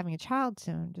I'll be having a child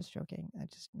soon. Just joking.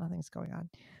 Nothing's going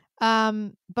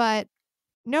on. But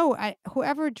no,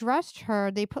 whoever dressed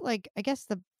her, they put like, I guess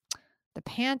the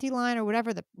panty line or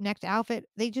whatever, the next outfit,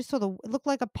 they just it looked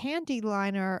like a panty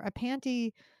liner, a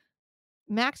panty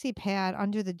maxi pad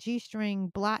under the G-string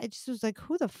black. It just was like,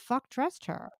 who the fuck dressed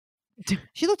her?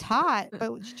 She looked hot,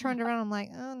 but when she turned around, I'm like,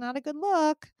 oh, not a good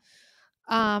look.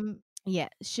 yeah,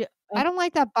 I don't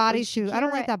like that bodysuit. I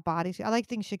don't like Shakira. that bodysuit.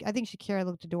 I think Shakira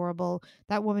looked adorable.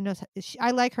 That woman knows.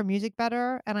 I like her music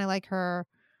better, and I like her.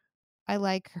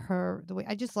 The way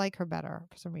I just like her better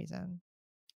for some reason.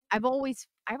 I've always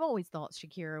thought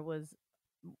Shakira was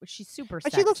she's super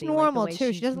But she looks sexy. Like the normal way too.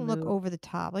 She she doesn't look moves. over the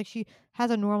top. Like she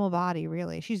has a normal body,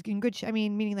 really. She's in good. I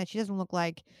mean, meaning that she doesn't look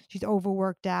like she's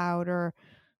overworked out or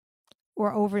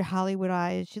over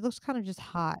Hollywoodized. She looks kind of just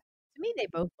hot. To me, they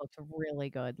both looked really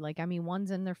good. Like, I mean,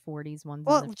 one's in their 40s, one's in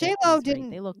Well, their J Lo 50s, right? didn't.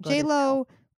 They look good J as hell. Lo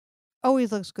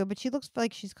always looks good, but she looks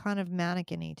like she's kind of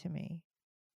mannequin-y to me.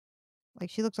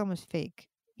 Like she looks almost fake.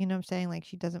 You know what I'm saying? Like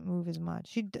she doesn't move as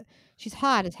much. She's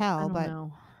hot as I hell, don't but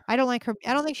know. I don't like her.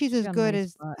 I don't think she's She's as got a good nice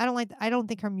as. butt. I don't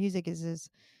think her music is as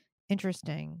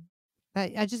interesting.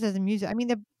 I just as a music. I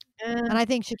mean, Eh, and I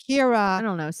think I Shakira.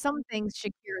 don't know. Some things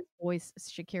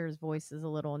Shakira's voice is a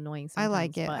little annoying I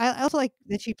like sometimes, it. but I also like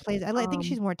that she plays. I think um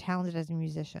she's more talented as a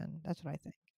musician. That's what I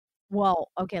think. well,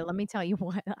 okay, let me tell you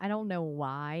what. I don't know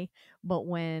why, but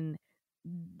when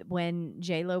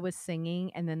J-Lo was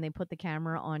singing and then they put the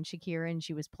camera on Shakira and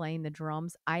she was playing the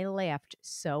drums, I laughed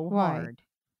so Why? hard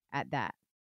at that.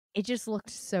 It just looked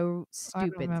so I don't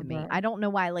stupid to me. remember. I don't know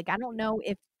why. Like I don't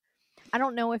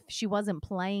know if she wasn't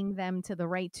playing them to the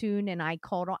right tune and I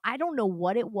called on. I don't know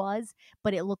what it was,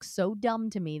 but it looked so dumb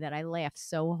to me that I laughed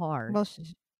so hard. Well,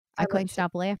 I couldn't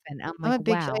stop laughing. I'm I'm like, a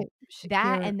big wow.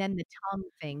 That Shakira. and then the tongue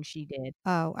thing she did.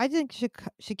 Oh, I think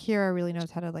Shakira really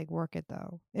knows how to like work it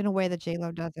though, in a way that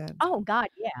J-Lo doesn't. Oh god,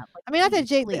 yeah. Like, I mean, not that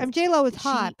please. J-Lo is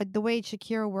hot, She but the way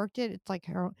Shakira worked it, it's like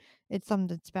it's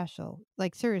something special.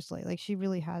 Like seriously, like she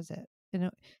really has it. You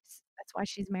know, that's why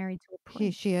she's married to a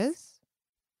prince. she is.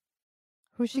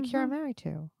 Who's Shakira Mhm. married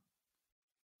to?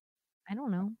 I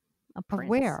don't know. A Of prince.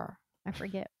 where? I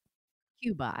forget.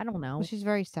 Cuba. I don't Well, know. she's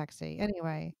very sexy.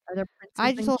 Anyway, Are there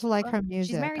I princes just in also like Cuba? her She's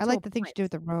music. married I to like a the thing she did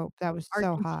with the prince. rope. That was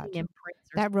so hot. Argentinian prince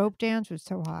or That something. rope dance was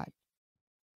so hot.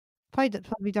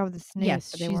 Probably done with a snake,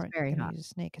 Yes, but they she's weren't very gonna hot. use a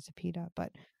snake as a PETA.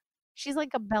 But She's like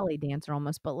a belly dancer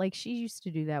almost, but like she used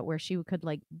to do that where she could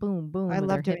like boom boom I with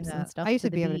her love doing hips and that. stuff I used to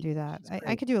to the be able to beat. do that. She's I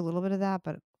great. could do a little bit of that,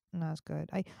 but not as good.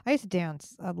 I used to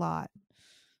dance a lot,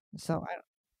 so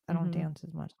I don't Mhm. dance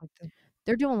as much like this.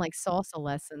 They're doing like salsa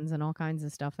lessons and all kinds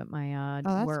of stuff at my Oh,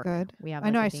 that's work. good. We have I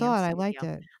know like a I saw dance it. I liked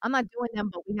studio. it. I'm not doing them,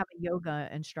 but we have a yoga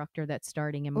instructor that's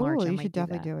starting in Oh, March. I you might should do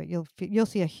definitely that. do it. You'll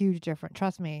see a huge difference.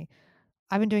 Trust me.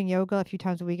 I've been doing yoga a few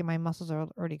times a week, and my muscles are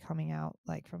already coming out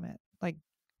like from it. Like,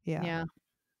 yeah. Yeah.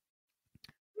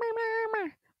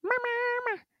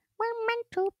 We're meant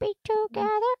to be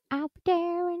together out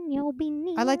there and you'll be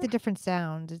near. I like the different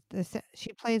sounds.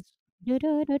 She plays. I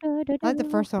like the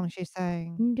first song she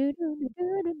sang.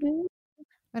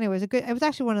 Anyway, it was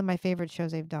actually one of my favorite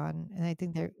shows they've done, and I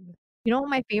think they're. You know what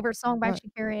my favorite song by What?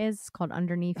 Shakira is? It's called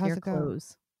Underneath How's Your it go?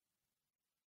 Clothes.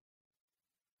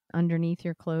 Underneath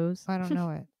Your Clothes. I don't know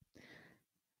it.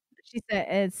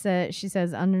 She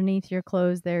says underneath your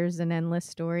clothes there's an endless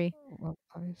story. Well,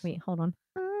 obviously. Wait, hold on.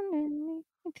 Underneath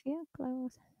your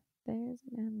clothes there's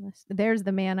an endless. There's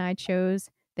the man I chose.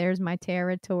 There's my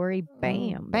territory.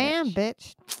 Bam, Bam,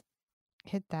 bitch. bitch.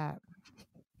 Hit that.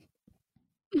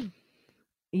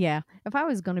 Yeah, if I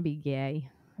was gonna be gay,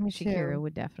 Me Shakira too.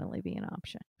 would definitely be an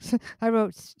option. I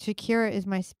wrote Shakira is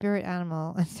my spirit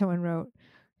animal, and someone wrote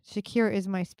Shakira is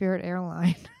my spirit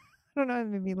airline. I don't know. It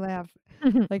made me laugh,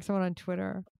 like someone on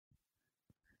Twitter.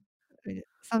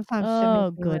 Sometimes shit makes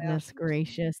Oh me laugh. goodness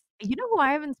gracious! You know who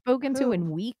I haven't spoken to in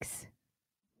Who? weeks?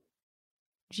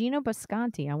 Gino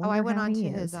Bisconti. I Oh, wonder I went how on he to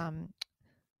is. his I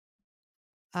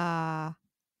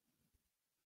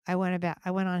went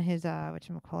on his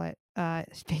whatchamacallit,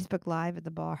 Facebook Live at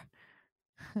the bar.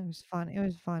 It was fun. It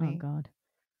was Oh funny. God.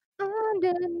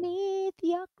 Underneath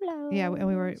your clothes. Yeah, and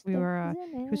we were there's he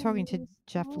was talking to an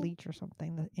Jeff endless Leach or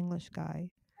something, the English guy.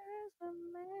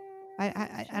 There's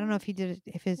a I don't know if he did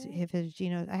it, if his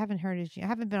Gino. I haven't heard I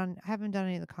haven't done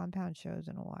any of the Compound shows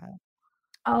in a while.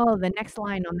 Oh, the next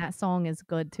line on that song is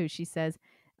good too. She says,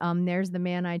 there's the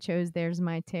man I chose, there's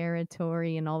my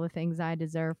territory, and all the things I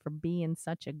deserve for being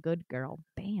such a good girl.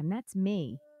 Bam, that's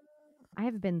me. I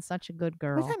have been such a good What's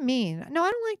girl. that mean? No,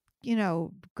 I don't like,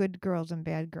 good girls and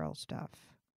bad girl stuff.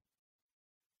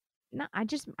 No, I've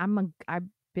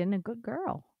been a good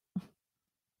girl.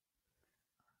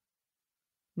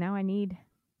 Now I need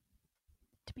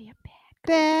to be a bad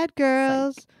girl. Bad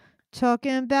girls. Psych.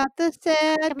 Talking about the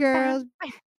sad girls.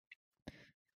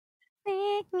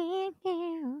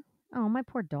 Oh, my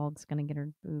poor dog's gonna get her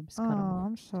boobs Oh, cut off.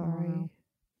 I'm sorry. Tomorrow.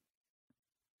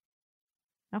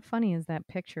 How funny is that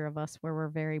picture of us where we're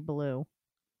very blue?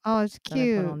 Oh, it's That I put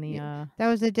cute. on the That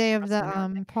was the day of the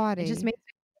Prussman thing. party. It just makes me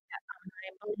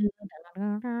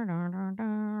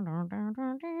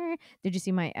Did you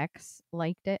see my ex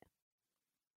liked it?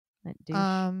 That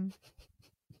douche.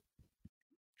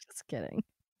 Just kidding.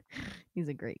 He's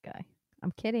a great guy.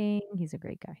 I'm kidding. He's a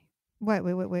great guy. Wait.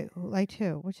 Like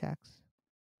who? Which ex?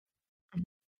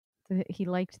 He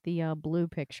liked the blue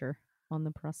picture on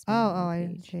the Prussman Oh, I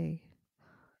didn't page. see.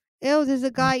 Ew, there's a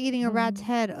guy eating a rat's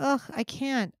head. Ugh, I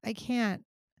can't.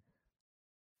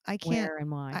 Where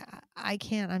and why? I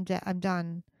can't. I'm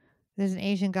done. There's an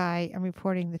Asian guy. I'm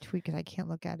reporting the tweet because I can't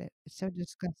look at it. It's so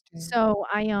disgusting. So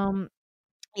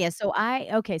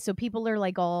so people are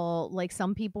like all like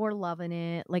some people are loving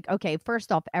it. Like, okay,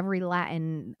 first off, every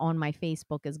Latin on my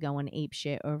Facebook is going ape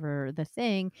shit over the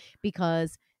thing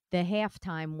because the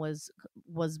halftime was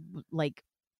like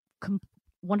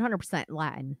 100%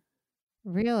 Latin.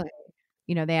 Really?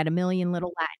 They had a million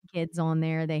little Latin kids on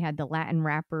there. They had the Latin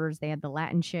rappers, they had the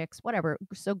Latin chicks, whatever.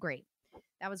 So great.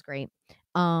 That was great.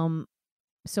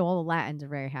 So all the Latins are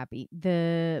very happy.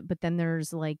 But then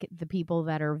there's like the people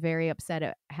that are very upset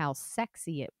at how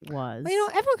sexy it was. Well,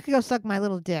 everyone could go suck my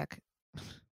little dick.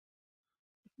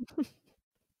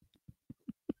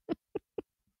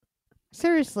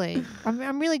 Seriously,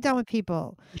 I'm really done with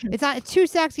people. It's too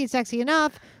sexy. It's sexy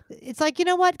enough. It's like, you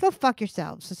know what? Go fuck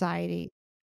yourself, society.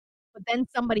 But then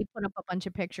somebody put up a bunch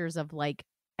of pictures of like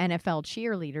NFL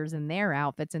cheerleaders in their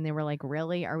outfits, and they were like,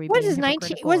 "Really? Are we What being is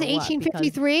 19? hypocritical Was or it what?" Because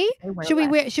 1853? they wear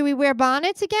less. Should we wear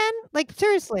bonnets again? Like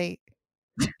seriously.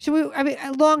 Should we? I mean,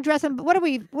 a long dress and what are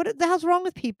we? What the hell's wrong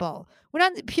with people? We're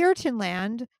not in Puritan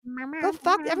land. Go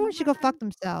fuck. Everyone should go fuck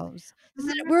themselves.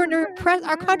 We're in a repressed.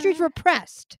 Our country's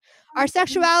repressed. Our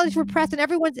sexuality's repressed, and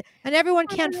everyone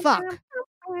can't fuck.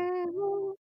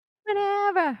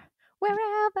 Whenever,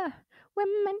 wherever,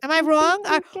 women Am I wrong?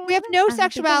 We have no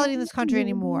sexuality in this country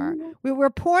anymore. We're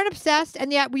porn obsessed,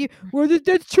 and yet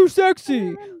that's too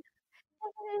sexy.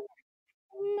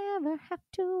 Never have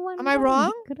to. Am I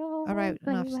wrong? All right,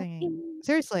 enough singing.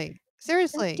 Seriously.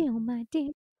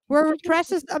 We're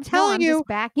repressed. I'm telling you,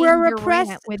 we're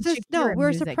repressed. We're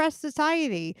a suppressed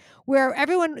society where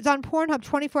everyone's on Pornhub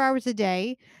 24 hours a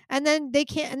day, and then they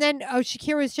can't. And then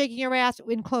Shakira's shaking her ass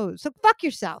in clothes. So fuck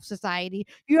yourself, society.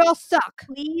 You all suck.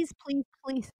 Please.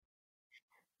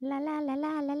 La la la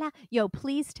la la la. Yo,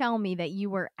 please tell me that you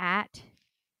were at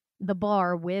the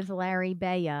bar with Larry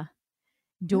Baya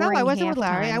during No, I wasn't with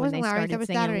Larry. halftime I when wasn't they Larry. That started was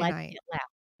singing Saturday "Let's night. Get Loud."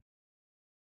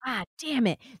 Ah, damn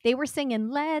it! They were singing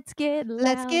 "Let's Get Loud."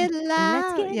 Let's get Let's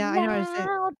loud. get Yeah, I know how to say it.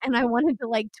 loud. And I wanted to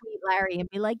like tweet Larry and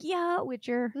be like, "Yeah, with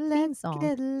your theme Let's song,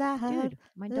 get loud. dude."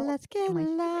 My dog, Let's get my shoe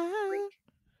is loud. freak.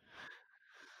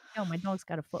 Yo, my dog's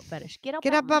got a foot fetish. Get up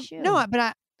Get out up, my up. shoe. No,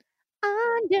 but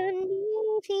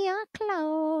Underneath your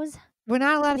clothes. we're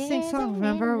not allowed to sing There's songs. an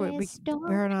Remember, endless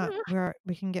we're not. storm.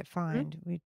 We can get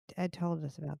fined. Ed told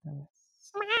us about that.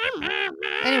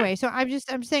 Anyway, so I'm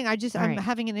saying I'm Right.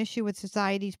 having an issue with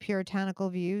society's puritanical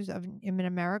views of in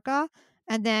America,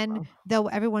 and then Oh. though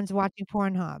everyone's watching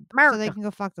Pornhub, so they America. can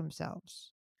go fuck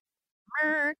themselves.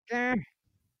 America.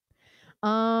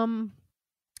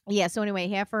 Yeah, so anyway,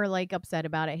 half are like upset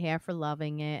about it, half are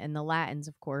loving it, and the Latins,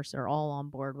 of course, are all on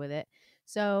board with it.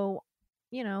 So,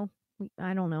 you know,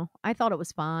 I don't know. I thought it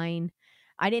was fine.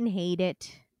 I didn't hate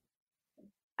it.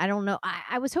 I don't know.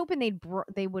 I was hoping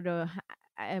they would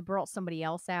have brought somebody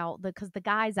else out because the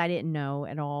guys I didn't know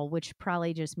at all, which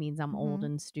probably just means I'm old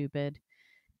and stupid.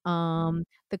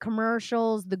 The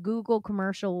commercials, the Google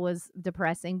commercial was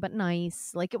depressing but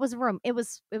nice. Like it was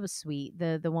sweet.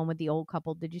 The one with the old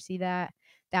couple. Did you see that?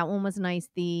 That one was nice.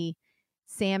 The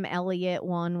Sam Elliott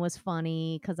one was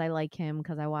funny because I like him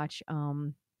because I watch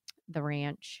The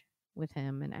Ranch with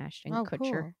him and Ashton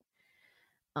Kutcher.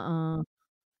 Cool.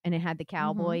 And it had the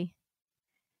cowboy.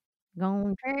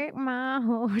 Gonna take my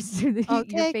horse to the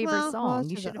your favorite song.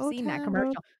 You should have seen that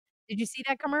commercial. Did you see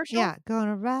that commercial? Yeah,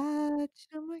 gonna ride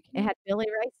to my It had Billy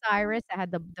Ray Cyrus. It had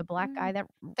the black guy that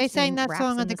They sang that raps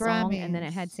song in at the song, and then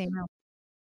it Grammys. had Sam.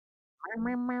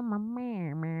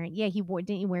 Yeah, didn't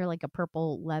he wear like a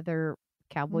purple leather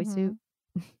cowboy suit?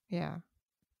 Yeah.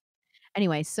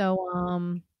 Anyway,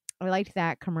 so I liked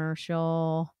that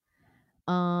commercial.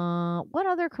 What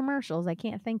other commercials? I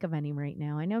can't think of any right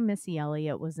now. I know Missy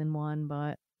Elliott was in one,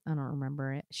 but I don't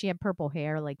remember it. She had purple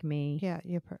hair like me. Yeah,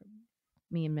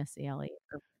 Me and Missy Elliott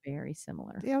are very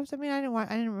similar. Yeah, I mean, I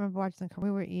didn't remember watching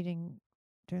we were eating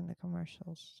during the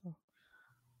commercials. So.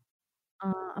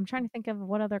 I'm trying to think of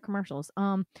what other commercials.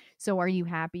 So are you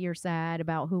happy or sad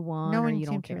about who won? No or one you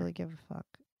don't seemed to care? really give a fuck.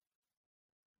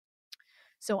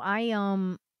 So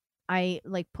I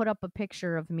like put up a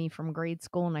picture of me from grade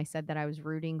school and I said that I was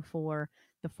rooting for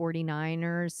the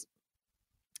 49ers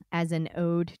as an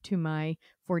ode to my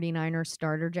 49ers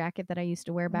starter jacket that I used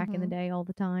to wear back in the day all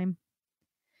the time.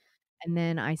 And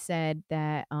then I said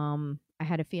that I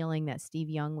had a feeling that Steve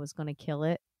Young was going to kill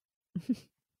it.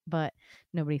 But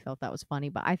nobody thought that was funny,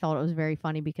 but I thought it was very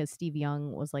funny because Steve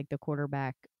Young was like the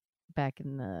quarterback back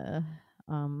in the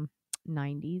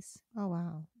 90s. Oh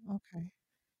wow. Okay.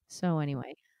 So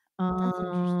anyway, That's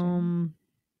interesting.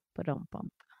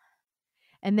 bump.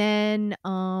 And then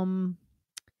I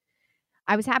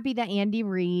was happy that Andy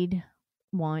Reid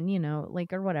won,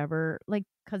 like or whatever, like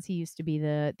cuz he used to be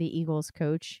the Eagles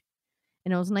coach.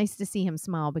 And it was nice to see him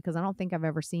smile because I don't think I've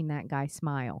ever seen that guy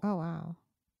smile. Oh wow.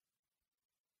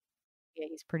 Yeah,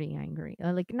 he's pretty angry.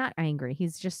 Like not angry.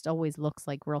 He's just always looks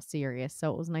like real serious.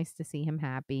 So it was nice to see him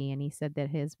happy and he said that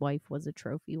his wife was a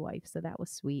trophy wife, so that was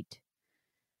sweet.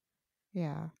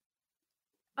 Yeah.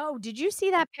 Oh, did you see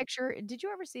that picture? Did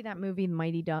you ever see that movie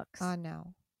Mighty Ducks?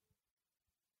 No.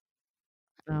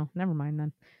 Oh, never mind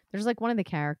then. There's like one of the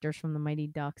characters from the Mighty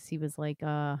Ducks. He was like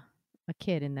a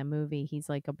kid in the movie. He's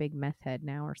like a big meth head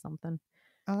now or something.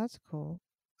 Oh, that's cool.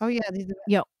 Oh yeah,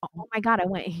 Yo, oh my God,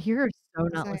 you're so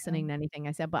not listening to anything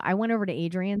I said, but I went over to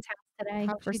Adrian's house today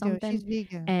for something. She's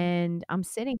vegan. And I'm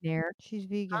sitting there. She's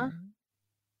vegan. Huh?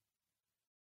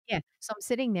 Yeah, so I'm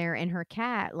sitting there and her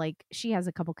cat, like, she has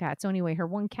a couple cats. So anyway, her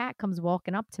one cat comes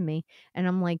walking up to me and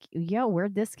I'm like, "Yo,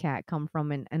 where'd this cat come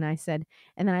from?" And I said,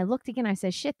 and then I looked again, I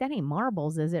said, "Shit, that ain't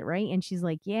Marbles, is it, right?" And she's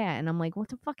like, "Yeah." And I'm like, "What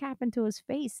the fuck happened to his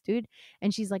face, dude?"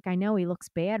 And she's like, "I know, he looks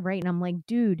bad, right?" And I'm like,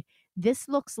 "Dude, this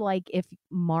looks like if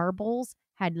Marbles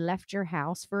had left your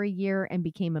house for a year and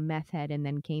became a meth head and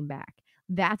then came back.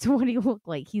 That's what he looked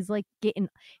like. He's like getting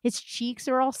his cheeks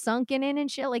are all sunken in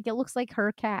and shit. Like it looks like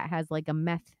her cat has like a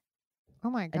meth Oh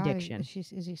my god, addiction.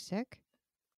 is he sick?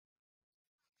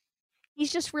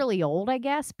 He's just really old, I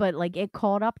guess, but like it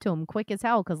caught up to him quick as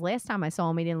hell. Because last time I saw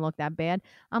him, he didn't look that bad.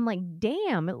 I'm like,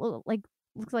 damn, it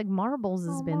looks like Marbles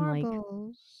has Oh, been like,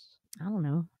 Marbles. I don't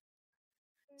know,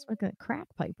 it's like a crack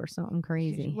pipe or something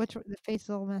crazy. What's the face is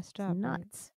all messed It's up, right?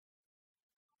 nuts.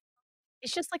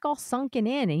 It's just like all sunken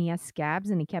in, and he has scabs,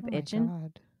 and he kept Oh my itching.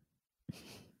 god.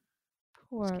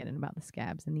 Just kidding about the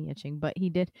scabs and the itching, but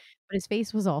his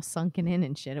face was all sunken in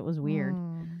and shit. It was weird.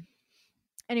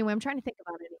 Anyway, I'm trying to think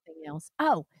about anything else.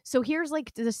 Oh, so here's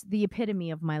like the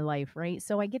epitome of my life, right?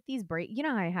 So I get these you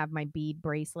know, I have my bead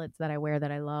bracelets that I wear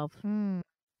that I love. And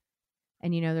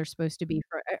you know, they're supposed to be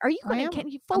for, are you going to, can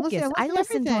you focus? I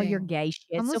listen to all your gay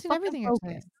shit. I'm So listening to fucking everything you're focus.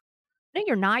 saying. No,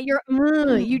 you're not. You're,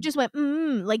 you just went,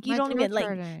 like you My don't even throat's like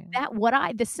hurting.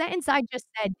 that. The sentence I just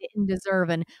said didn't deserve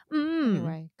an,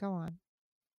 Anyway, go on.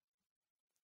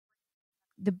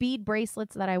 The bead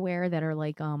bracelets that I wear that are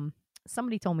like,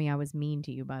 somebody told me I was mean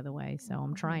to you, by the way, so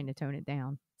I'm trying to tone it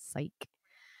down. Psych.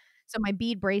 So my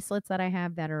bead bracelets that I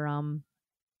have that are,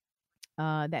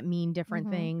 that mean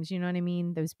different things, you know what I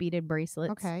mean? Those beaded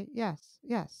bracelets. Okay, yes.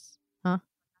 Huh?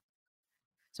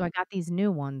 So I got these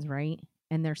new ones, right?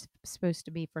 And they're supposed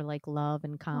to be for like love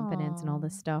and confidence and all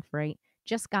this stuff, right?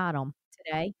 Just got them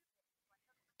today.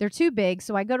 They're too big,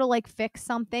 so I go to like fix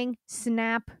something,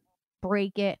 snap,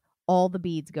 break it, all the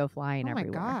beads go flying Oh my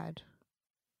everywhere. god.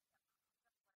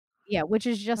 Yeah, which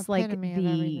is just like Epitome of the,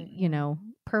 everything, you know,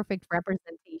 perfect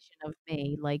representation of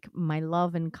me. Like my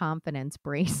love and confidence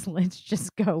bracelets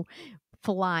just go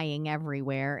flying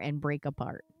everywhere and break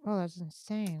apart. Oh, that's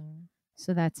insane.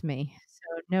 So that's me.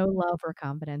 So no love or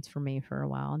confidence for me for a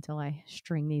while until I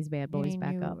string these bad boys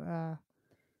back up.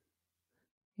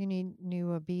 You need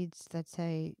new beads that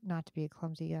say not to be a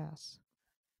clumsy ass.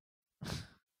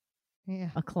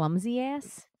 Yeah. A clumsy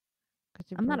ass?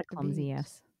 I'm not a clumsy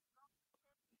ass.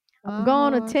 I'm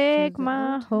gonna take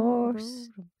my horse.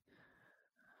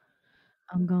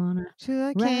 I'm gonna till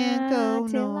I can't go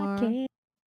till I can't.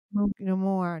 No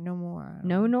more.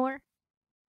 No nor?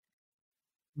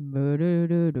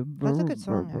 That's a good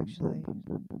song, actually.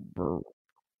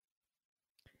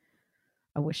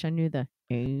 I wish I knew the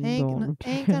ain't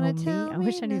gonna tell me. I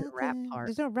wish I knew the rap part.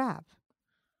 There's no rap.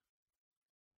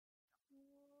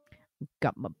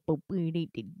 Got my what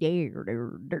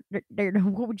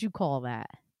would you call that?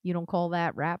 You don't call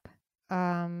that rap?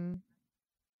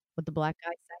 What the black guy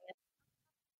saying?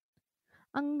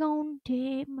 I'm gonna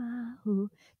take my who.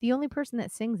 The only person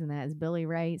that sings in that is Billy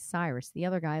Ray Cyrus. The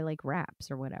other guy like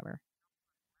raps or whatever.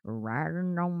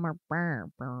 Riding on my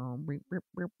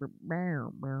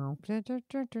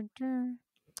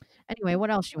Anyway,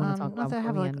 what else you want to talk about?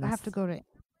 I have to go to.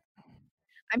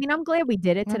 I mean, I'm glad we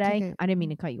did it today. I didn't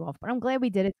mean to cut you off, but I'm glad we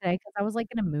did it today because I was like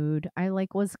in a mood. I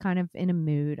like was kind of in a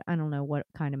mood. I don't know what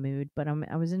kind of mood, but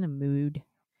I was in a mood.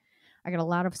 I got a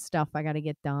lot of stuff I got to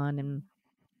get done, and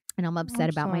I'm upset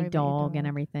about my dog and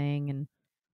everything. And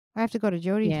I have to go to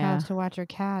Jody's house to watch her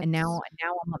cats. And now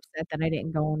I'm upset that I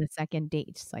didn't go on a second date.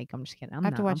 It's like I'm just kidding. I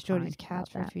have to watch Jody's cats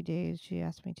for a few days. She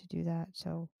asked me to do that,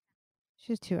 so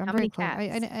she's two. I'm very close.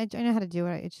 I know how to do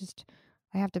it. It's just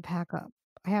I have to pack up.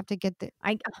 I have to get the.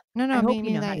 No, I I hope mean,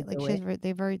 you know how like to do she's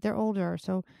it. they're older,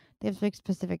 so they have like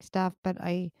specific stuff. But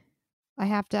I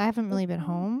haven't really been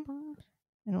home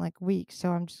in like weeks,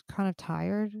 so I'm just kind of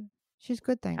tired. She's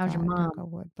good, thank How's God. your mom? Knock on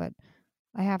wood, but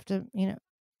I have to,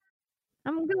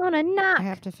 I'm gonna knock. I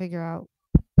have to figure out.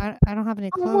 I don't have any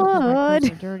clothes. My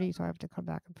clothes are dirty, so I have to come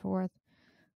back and forth.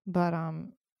 But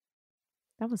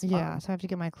that was yeah. fun. So I have to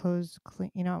get my clothes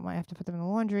clean. I have to put them in the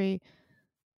laundry,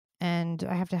 and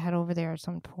I have to head over there at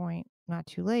some point, not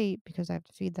too late, because I have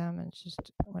to feed them, and it's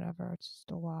just whatever. It's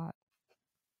just a lot.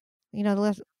 The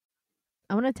less.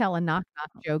 I'm gonna tell a knock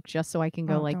joke just so I can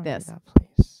go like don't this. Do that,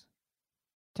 please.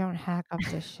 Don't hack up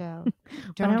this show.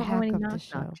 Don't hack up this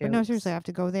show. But no, seriously, I have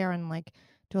to go there and like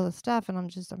do all this stuff, and I'm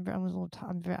a little.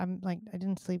 I'm like I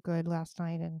didn't sleep good last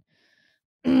night, and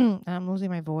and I'm losing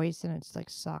my voice, and it's like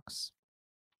sucks.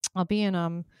 I'll be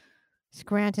in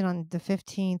Scranton on the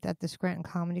 15th at the Scranton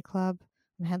Comedy Club.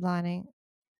 I'm headlining.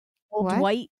 Will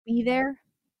Dwight be there?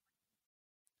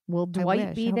 Will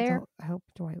Dwight be there? I hope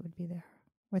Dwight would be there.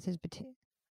 with his potato.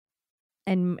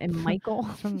 And Michael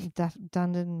from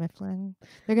Dundon Mifflin.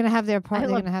 They're gonna have their I party.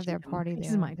 They're love gonna have their Jim. party He's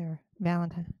there. my Their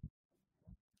Valentine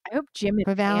I hope Jim and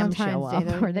for Pam show Valentine's Day. up.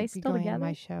 They're Are gonna they be still going to together?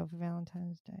 my show for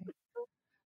Valentine's Day.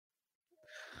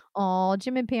 Oh,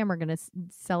 Jim and Pam are gonna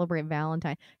celebrate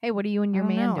Valentine. Hey, what are you and your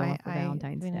man doing for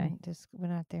Valentine's Day? We're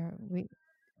not there.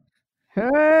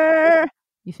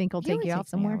 You think he'll He take always you out takes me out.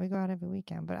 somewhere? We go out every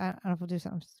weekend, but I don't know if we'll do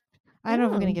something. I don't know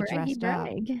if we're gonna get braggy dressed up.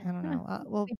 brag. I don't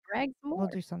know. Brag some We'll more.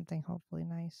 do something hopefully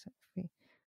nice.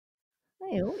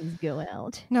 I always go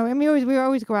out. No, I mean we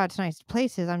always go out to nice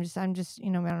places. I'm just I don't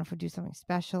know if we'll do something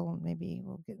special. Maybe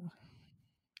we'll get. Do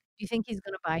you think he's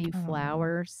gonna buy you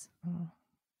flowers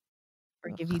or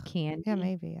give you candy? Yeah,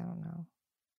 maybe. I don't know.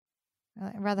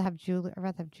 I'd rather have jewelry.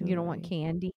 You don't want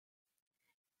candy?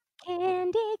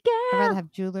 Candy girl. I'd rather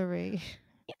have jewelry.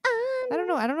 I don't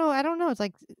know. It's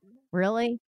like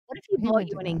really. What if he He bought wouldn't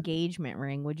you do an that. engagement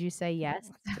ring? Would you say yes?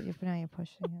 Now you're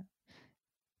pushing it.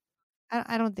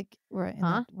 I don't think we're in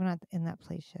Huh? we're not in that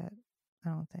place yet. I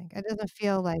don't think. It doesn't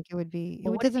feel like it would be.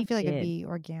 Well, It what if doesn't he feel like it'd did? be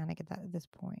organic at this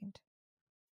point.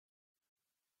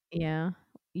 Yeah.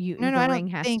 No, The I ring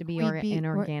don't has think to be we'd an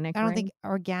organic I don't ring? think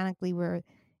organically we're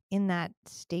in that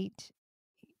state.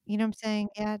 You know what I'm saying?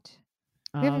 Yet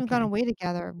we Oh, haven't gone okay. away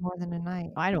together more than a night.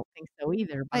 I don't think so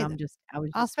either, but I I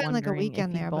was I'll just spend like a wondering if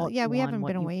weekend he there, but bought yeah, you we one, haven't what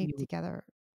been away you would. together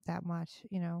that much.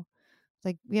 It's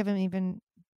like we haven't even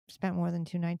spent more than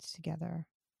 2 nights together.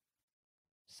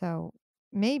 So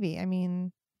maybe,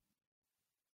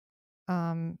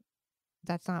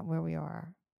 that's not where we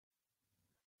are.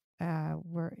 We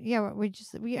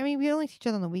only see each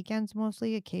other on the weekends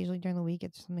mostly. Occasionally during the week,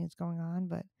 it's something that's going on,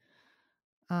 but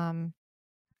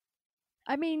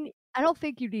I mean, I don't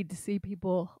think you need to see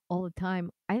people all the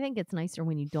time. I think it's nicer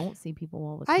when you don't see people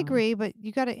all the time. I agree. But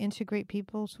you got to integrate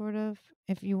people, sort of,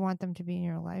 if you want them to be in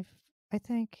your life. I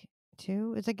think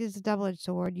too. It's like it's a double-edged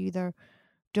sword. You either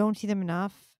don't see them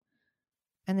enough,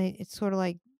 and it's sort of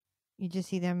like you just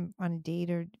see them on a date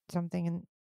or something, and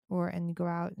you go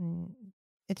out and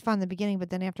it's fun in the beginning, but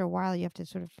then after a while you have to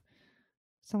sort of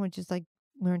somewhat just like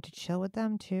learn to chill with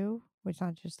them too. It's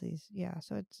not just these, yeah.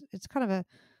 So it's kind of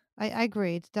I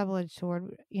agree. It's double edged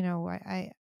sword.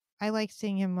 I like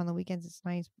seeing him on the weekends. It's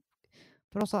nice,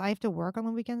 but also I have to work on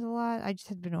the weekends a lot. I just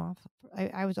had been off.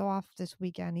 I was off this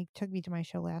weekend. He took me to my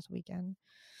show last weekend.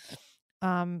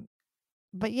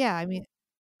 But yeah,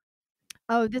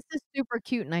 Oh, this is super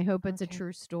cute, and I hope it's a okay.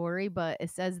 true story, but it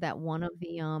says that one of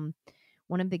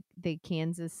the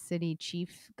Kansas City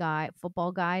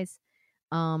football guys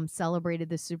celebrated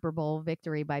the Super Bowl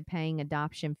victory by paying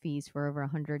adoption fees for over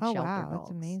 100 Oh shelter wow, that's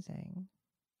dogs. amazing.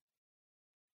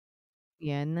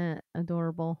 Yeah, isn't that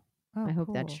adorable? Oh, I hope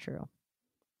cool. that's true.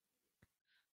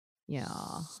 Yeah,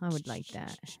 I would like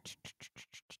that.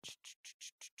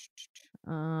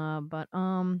 But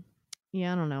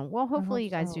yeah, I don't know. Well, hopefully you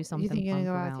guys do something think you're fun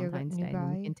gonna go for out with your Valentine's new Day,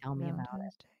 and you guy can tell me about it.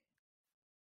 Valentine's Day?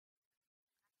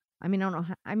 I mean, I don't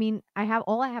know. I mean,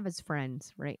 all I have is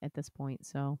friends right at this point.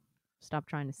 So stop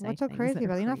trying to say What's so things crazy that are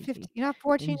about it? You're not crazy. 50. You're not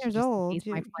 14 And years just in old. case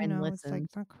my You friend it's like listens.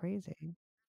 it's not crazy.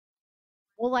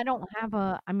 Well, I don't have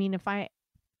a. I mean, if I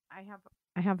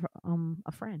have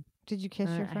a friend. Did you kiss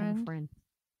your I have a friend? friend.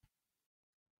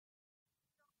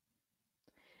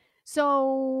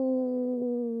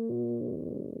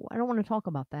 So I don't want to talk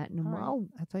about that anymore. Right. Oh,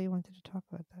 I thought you wanted to talk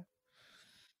about that.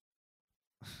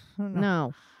 I don't know.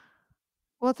 no.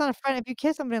 Well, it's not a friend. If you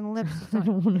kiss somebody on the lips, it's I not,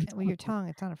 don't wanna with your tongue,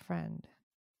 it's not a friend.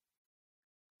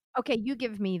 Okay, you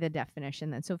give me the definition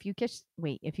then. So if you kiss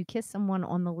someone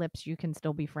on the lips, you can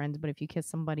still be friends, but if you kiss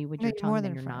somebody with No, your you're tongue, more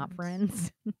then than you're not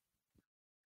friends. friends.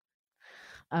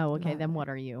 Oh, okay. Love Then it. what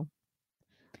are you?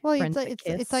 Well, Friends it's that it's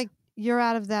kiss? it's like you're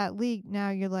out of that league now.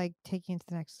 You're like taking it to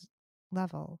the next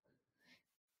level.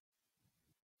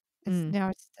 Now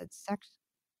it's sex.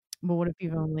 But what if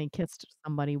you've only kissed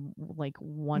somebody like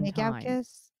one Make out time?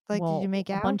 kiss. Like, did you make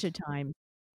a out? bunch of times.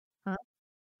 Huh?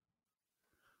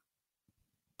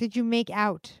 Did you make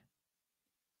out?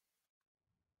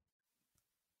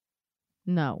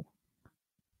 No.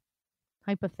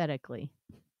 Hypothetically,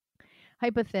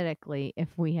 if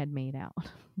we had made out,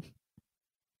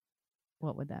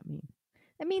 what would that mean?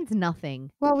 That means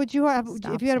nothing. Well, would you have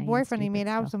Stop if you had a saying boyfriend and he stupid made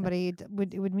out with stuff then.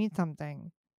 somebody? It would mean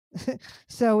something.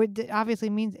 So obviously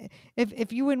means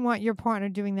if you wouldn't want your partner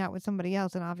doing that with somebody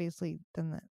else, then obviously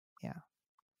yeah,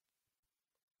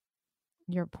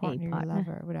 your Hey, partner, your partner.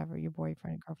 lover, whatever, your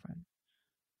boyfriend, girlfriend.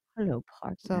 Hello,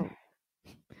 partner. So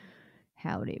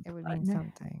Howdy, it would partner. mean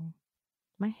something.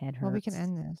 My head hurts. Well, we can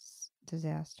end this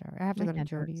disaster. I have to My go to head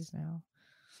Jody's hurts. now.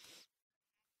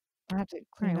 I have to All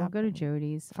clean right, we'll up go to and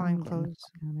Jody's. find I'm getting the clothes.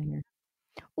 fuck out of here.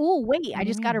 Oh, wait, What I do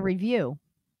you just got a mean? review.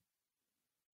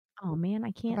 Oh, man,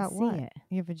 I can't About see what? it.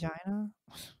 Your vagina?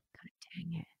 God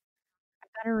dang it. I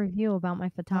got a review about my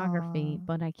photography, Aw.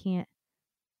 but I can't.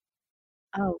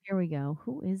 Oh, here we go.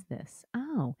 Who is this?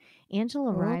 Oh,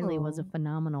 Angela Riley was a Oh.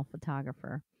 phenomenal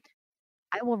photographer.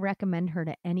 I will recommend her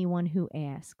to anyone who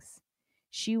asks.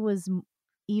 She was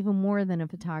even more than a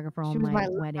photographer She on was my my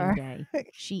wedding lover. day.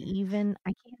 She even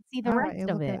I can't see the Alright, rest you'll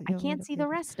of look it. at I you'll read can't it see the later.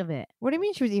 rest of it. What do you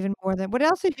mean she was even more than what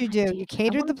else did you God do? damn You it. I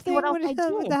catered wanna the see what thing? else I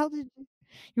What did. the hell did you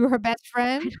You were her best I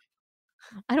friend?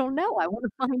 don't I don't know. I wanna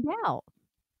find out.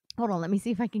 Hold on, let me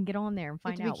see if I can get on there and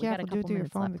You have find to be out. We got a careful, do it couple through your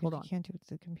minutes phone left. because Hold you on. can't do it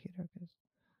through the computer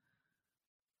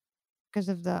because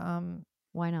of the,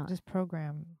 Why not? this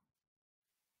program.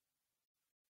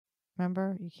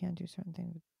 Remember? You can't do certain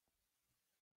things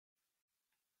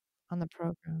on the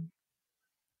program.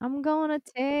 I'm gonna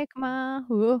take my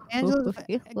Angela,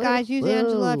 guys, use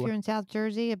Angela if whoa. you're in South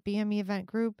Jersey at BME Event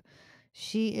Group.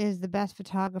 She is the best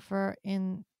photographer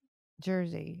in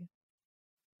Jersey,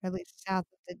 at least I south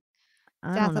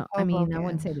don't of know. I mean, I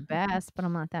wouldn't Hoboken. say the best, but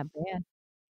I'm not that bad.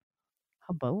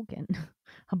 Hoboken.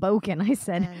 Hoboken, I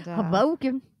said. And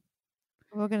Hoboken.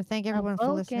 we're going to thank everyone for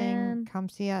listening. Hoboken. Come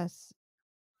see us.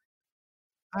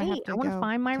 I have Wait, I to wanna go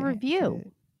find my to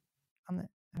review. on the.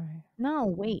 All right. No,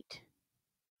 wait.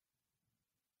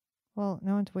 Well,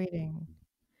 no one's waiting.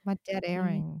 My dead E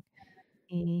airing.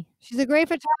 E She's a great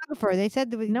photographer. They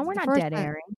said No, we're the not first dead time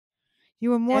airing. you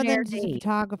were more Dead air than just a date.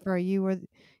 photographer. You Remember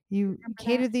that?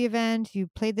 catered the event. You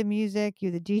played the music.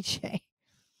 You're the DJ.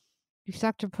 You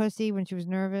sucked her pussy when she was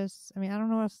nervous. I mean, I don't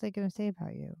know what else they're gonna say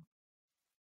about you.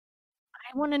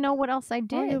 I wanna know what else I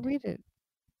Oh, you'll did. read it.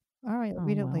 All right, Oh,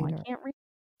 read it well, I later. can't read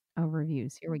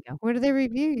reviews. Here we go. Where do they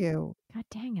review you? God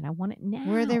dang it, I want it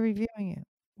Where are now. they reviewing you?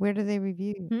 Where do they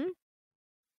review you? Hmm?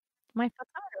 My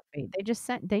photography.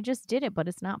 They just did it, but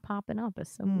it's not popping up.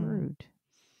 It's so Hmm. rude.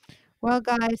 Well,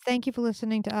 guys, thank you for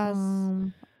listening to us.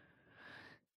 Um,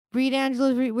 Read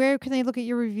Angela's. Where can they look at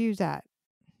your reviews at?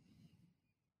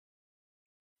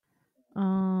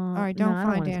 All right, no, don't I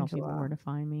don't find wanna tell people where Angela. to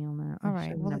find me on that. All I right.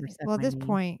 should've Well, never said at my this name.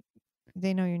 point,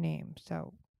 they know your name,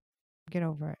 so get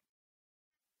over it.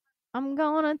 I'm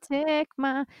gonna take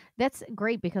my That's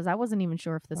great because I wasn't even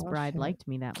sure if this Oh bride shit! liked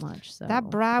me that much, That so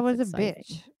bra that's was a exciting.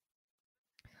 bitch.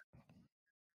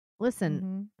 Listen,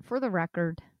 Mm-hmm. for the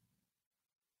record,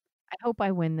 I hope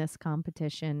I win this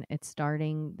competition. It's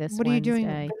starting this What are you doing?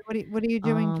 Wednesday. What are you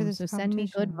doing for this So send me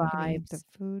good competition? Are you gonna eat the vibes.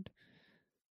 food,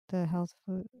 the health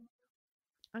food?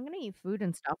 I'm gonna eat food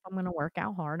and stuff. I'm gonna work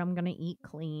out hard. I'm gonna eat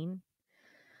clean.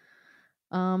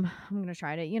 I'm gonna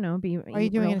try to, Are you eat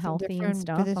doing real anything healthy and different for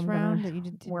stuff. this I'm gonna round that you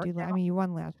didn't work do? I out. mean, you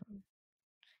won last one.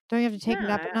 Don't you have to No, take it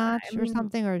up a notch I or mean,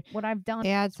 something, or what I've done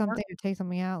add is work. something or take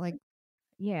something out? Like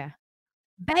Yeah.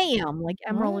 Bam! Like what?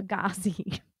 Emerald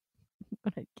Lagasse.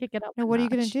 I'm gonna kick it up No, a what are you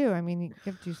gonna notch. do? I mean, you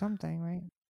have to do something, right?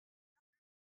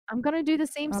 I'm gonna do the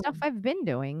same stuff Um, I've been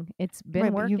doing. It's been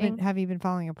right, but working. have you been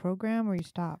following a program or you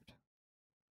stopped?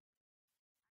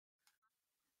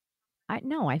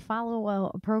 I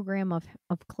follow a program of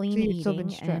So clean you've still been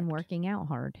eating and strict. working out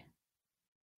hard.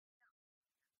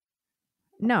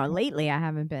 No, Okay. lately I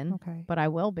haven't been, Okay. but I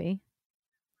will be.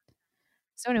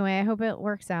 So anyway, I hope it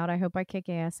works out. I hope I kick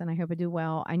ass and I hope I do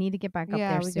well. I need to get back up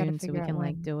Yeah, there we got to soon so figure we out can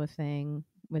like when. do a thing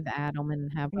with Adam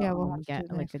and have Yeah, we'll have to do get it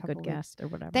the like next a good couple weeks. guest or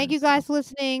whatever. Thank you So guys for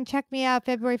listening. Check me out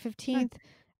February Sure. 15th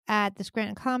at the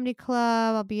Scranton Comedy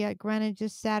Club. I'll be at Greenwich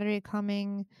this Saturday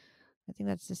coming. I think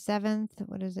that's the 7th.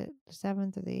 What is it? The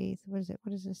 7th or the 8th? What is it?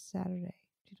 What is this Saturday?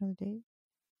 Do you know the date?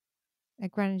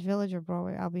 At Greenwich Village or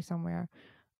Broadway? I'll be somewhere.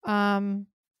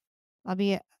 I'll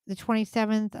be at the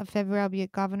 27th of February. I'll be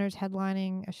at Governor's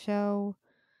headlining a show.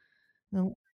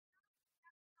 The-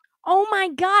 Oh my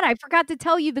God, I forgot to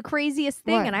tell you the craziest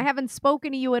thing, What? and I haven't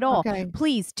spoken to you at all. Okay.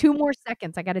 Please, 2 more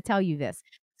seconds. I got to tell you this.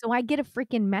 So I get a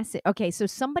freaking message. Okay, so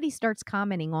somebody starts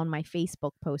commenting on my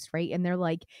Facebook post, right? And they're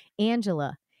like,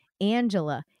 Angela,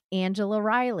 Angela, Angela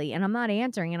Riley. And I'm not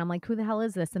answering. And I'm like, who the hell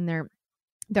is this? And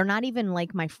they're not even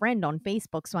like my friend on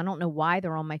Facebook. So I don't know why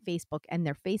they're on my Facebook. And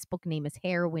their Facebook name is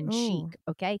Heroin Chic. Ooh.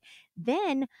 Okay.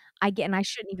 Then I get, and I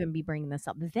shouldn't even be bringing this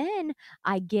up. Then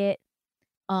I get,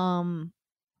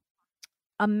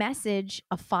 a message,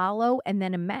 a follow, and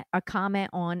then a comment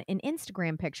on an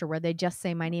Instagram picture where they just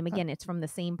say my name again. It's from the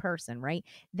same person, right?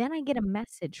 Then I get a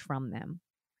message from them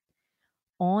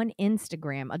on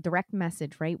Instagram, a direct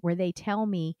message, right? Where they tell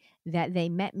me that they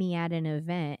met me at an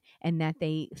event and that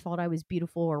they thought I was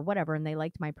beautiful or whatever, and they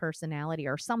liked my personality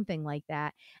or something like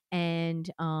that. And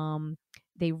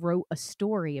they wrote a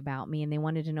story about me and they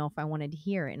wanted to know if I wanted to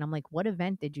hear it. And I'm like, what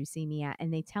event did you see me at?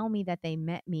 And they tell me that they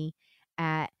met me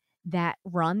at that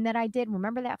run that I did.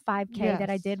 Remember that 5K that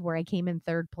I Yes. did where I came in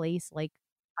 3rd place, like,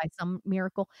 by some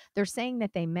miracle? They're saying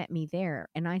that they met me there,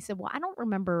 and I said, "Well, I don't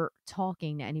remember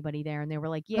talking to anybody there," and they were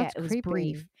like, "Yeah, That's it was creepy.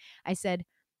 brief." I said,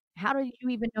 "How did you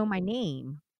even know my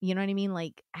name?" You know what I mean?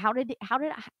 Like, how did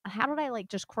I, like,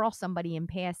 just cross somebody in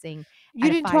passing You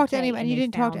at a didn't talk to 5K anybody, and and you they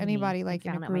didn't talk to found me anybody, and like,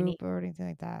 in a found out my name? group or anything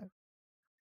like that?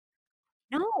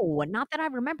 No, not that I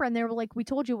remember, and they were like, "We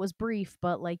told you it was brief,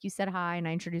 but, like, you said hi," and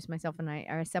I introduced myself, and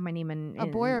I said my name A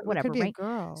boy or it could whatever, be a right?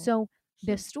 girl. So,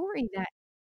 the So story that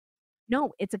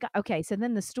no, it's a guy. Okay, so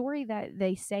then the story that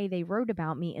they say they wrote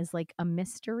about me is, like, a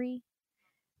mystery,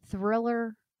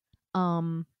 thriller,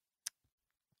 um,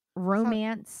 so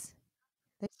romance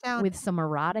they sound with some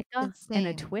erotica and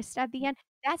a insane. twist at the end.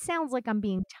 That sounds like I'm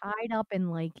being tied up and,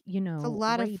 like, It's a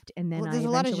lot of raped, and then I there's a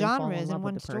lot of eventually fall in genres in love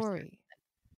with one the person. story.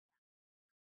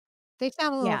 They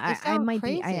sound a little they Yeah, I sound might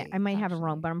be I crazy, might have it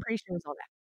wrong, actually. but I'm pretty sure it's all that.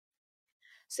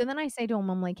 So then I say to him,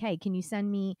 I'm like, "Hey, can you send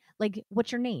me, like,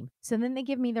 what's your name?" So then they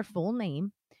give me their full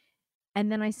name,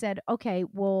 and then I said, "Okay,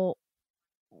 well,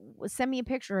 send me a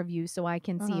picture of you so I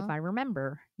can see if Uh-huh. I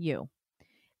remember you."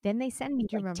 Then they send me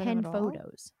Do you like remember them 10 at all?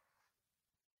 photos.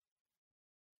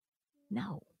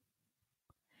 No.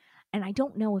 And I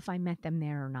don't know if I met them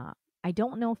there or not. I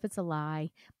don't know if it's a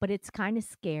lie, but it's kind of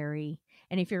scary.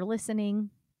 And if you're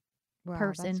listening,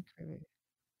 Wow, that's person, creepy.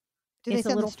 Did they it's a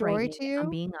send the little story frightening to if I'm you?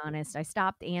 being honest. I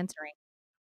stopped answering.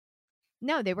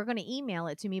 No, they were going to email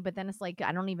it to me, but then it's like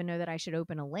I don't even know that I should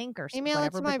open a link or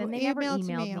whatever, but then they never Email it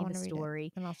to emailed me, I me the wanna read it,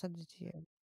 story. and I'll send it to you.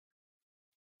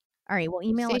 All right, well,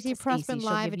 email it Stacey to Stacy. Pressman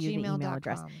She'll live give at you the gmail email dot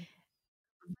address. com,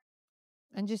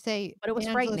 and just say But it was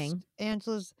frightening,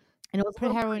 Angela's and it was a put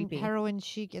little creepy. heroin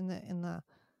chic in the,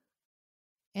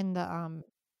 um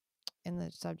in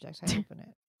the subject so I open it.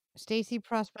 Stacey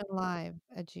Pressman live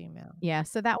at Gmail. Yeah,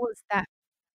 so that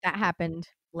happened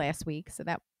last week. So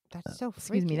that That's so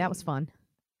excuse me, that was freaky. fun.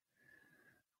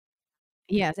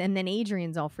 Yes, and then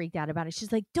Adrian's all freaked out about it.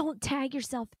 She's like, "Don't tag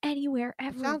yourself anywhere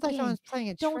It ever sounds like again. someone's playing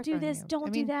a Don't trick do on this, you. I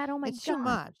don't do mean, that. Oh my it's too god."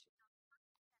 much.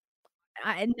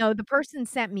 No, the person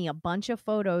sent me a bunch of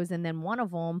photos, and then one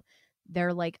of them,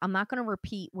 they're like, I'm not going to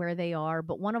repeat where they are,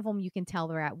 but one of them you can tell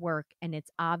they're at work, and it's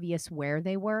obvious where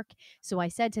they work. So I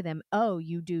said to them, "Oh,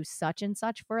 you do such and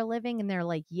such for a living?" And they're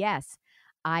like, "Yes,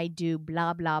 I do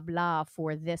blah blah blah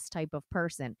for this type of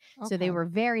person." So they Okay. were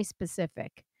very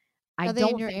specific. I Are they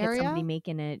in don't your think it's somebody area?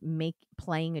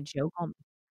 playing a joke on.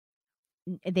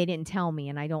 They didn't tell me,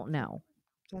 and I don't know.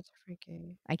 That's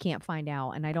freaky. I can't find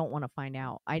out, and I don't wanna find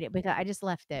out. Because I just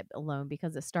left it alone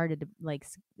because it started to, like,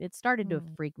 it started to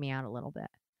Mm, freak me out a little bit,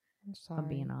 I'm if I'm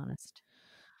being sorry. honest.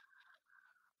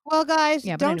 Well, guys,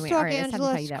 Yeah, but don't anyway, stalk alright, I just had to Angela.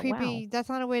 tell you It's that. Wow. creepy. That's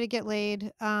not a way to get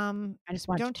laid. I just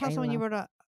watched Don't tell someone you J.Lo. wrote a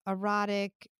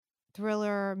erotic,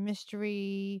 thriller,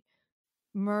 mystery,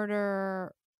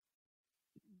 murder,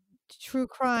 true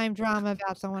crime drama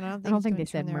about someone. I don't I think don't it's think gonna they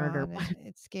said turn their murder, on, but and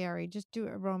it's scary. Just do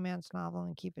a romance novel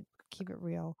and keep it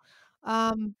real.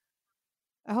 Um,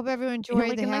 I hope everyone you enjoyed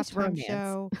like the a nice halftime romance.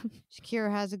 show.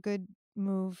 Shakira has a good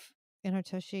move in her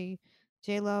tushy.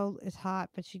 J-Lo is hot,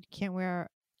 but she can't wear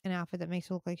an outfit that makes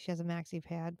her look like she has a maxi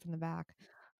pad from the back.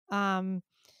 Um,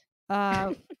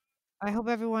 uh, I hope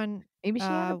everyone, Maybe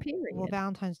she had her well, period.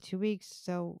 Valentine's 2 weeks,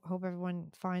 so hope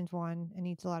everyone finds one and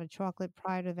eats a lot of chocolate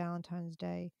prior to Valentine's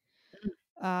Day. Mm.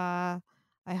 Uh,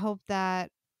 I hope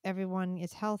that everyone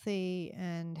is healthy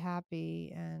and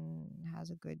happy and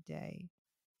has a good day.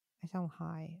 I sound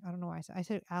high. I don't know why I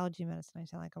said allergy medicine. I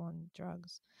sound like I'm on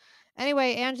drugs.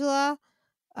 Anyway, Angela,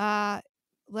 uh,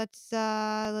 let's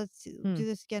Hmm. do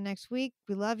this again next week.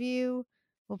 We love you.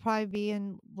 We'll probably be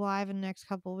in live in the next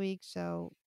couple of weeks,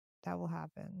 so that will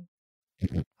happen.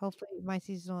 Hopefully, my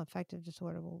seasonal affective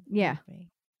disorder will Yeah. leave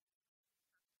me.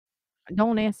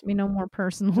 Don't ask me no more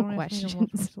personal Don't ask me no more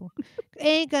questions. personal.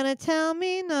 Ain't gonna tell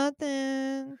me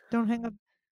nothing. Don't hang up.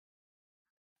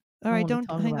 All I right, wanna don't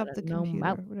talk hang about up it. the No,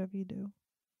 computer. Whatever you do.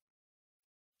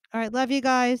 All right, love you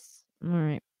guys.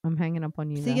 alright. I'm hanging up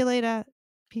on you, See though. you later.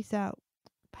 Peace out.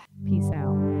 Peace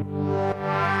out.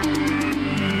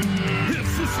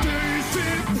 It's the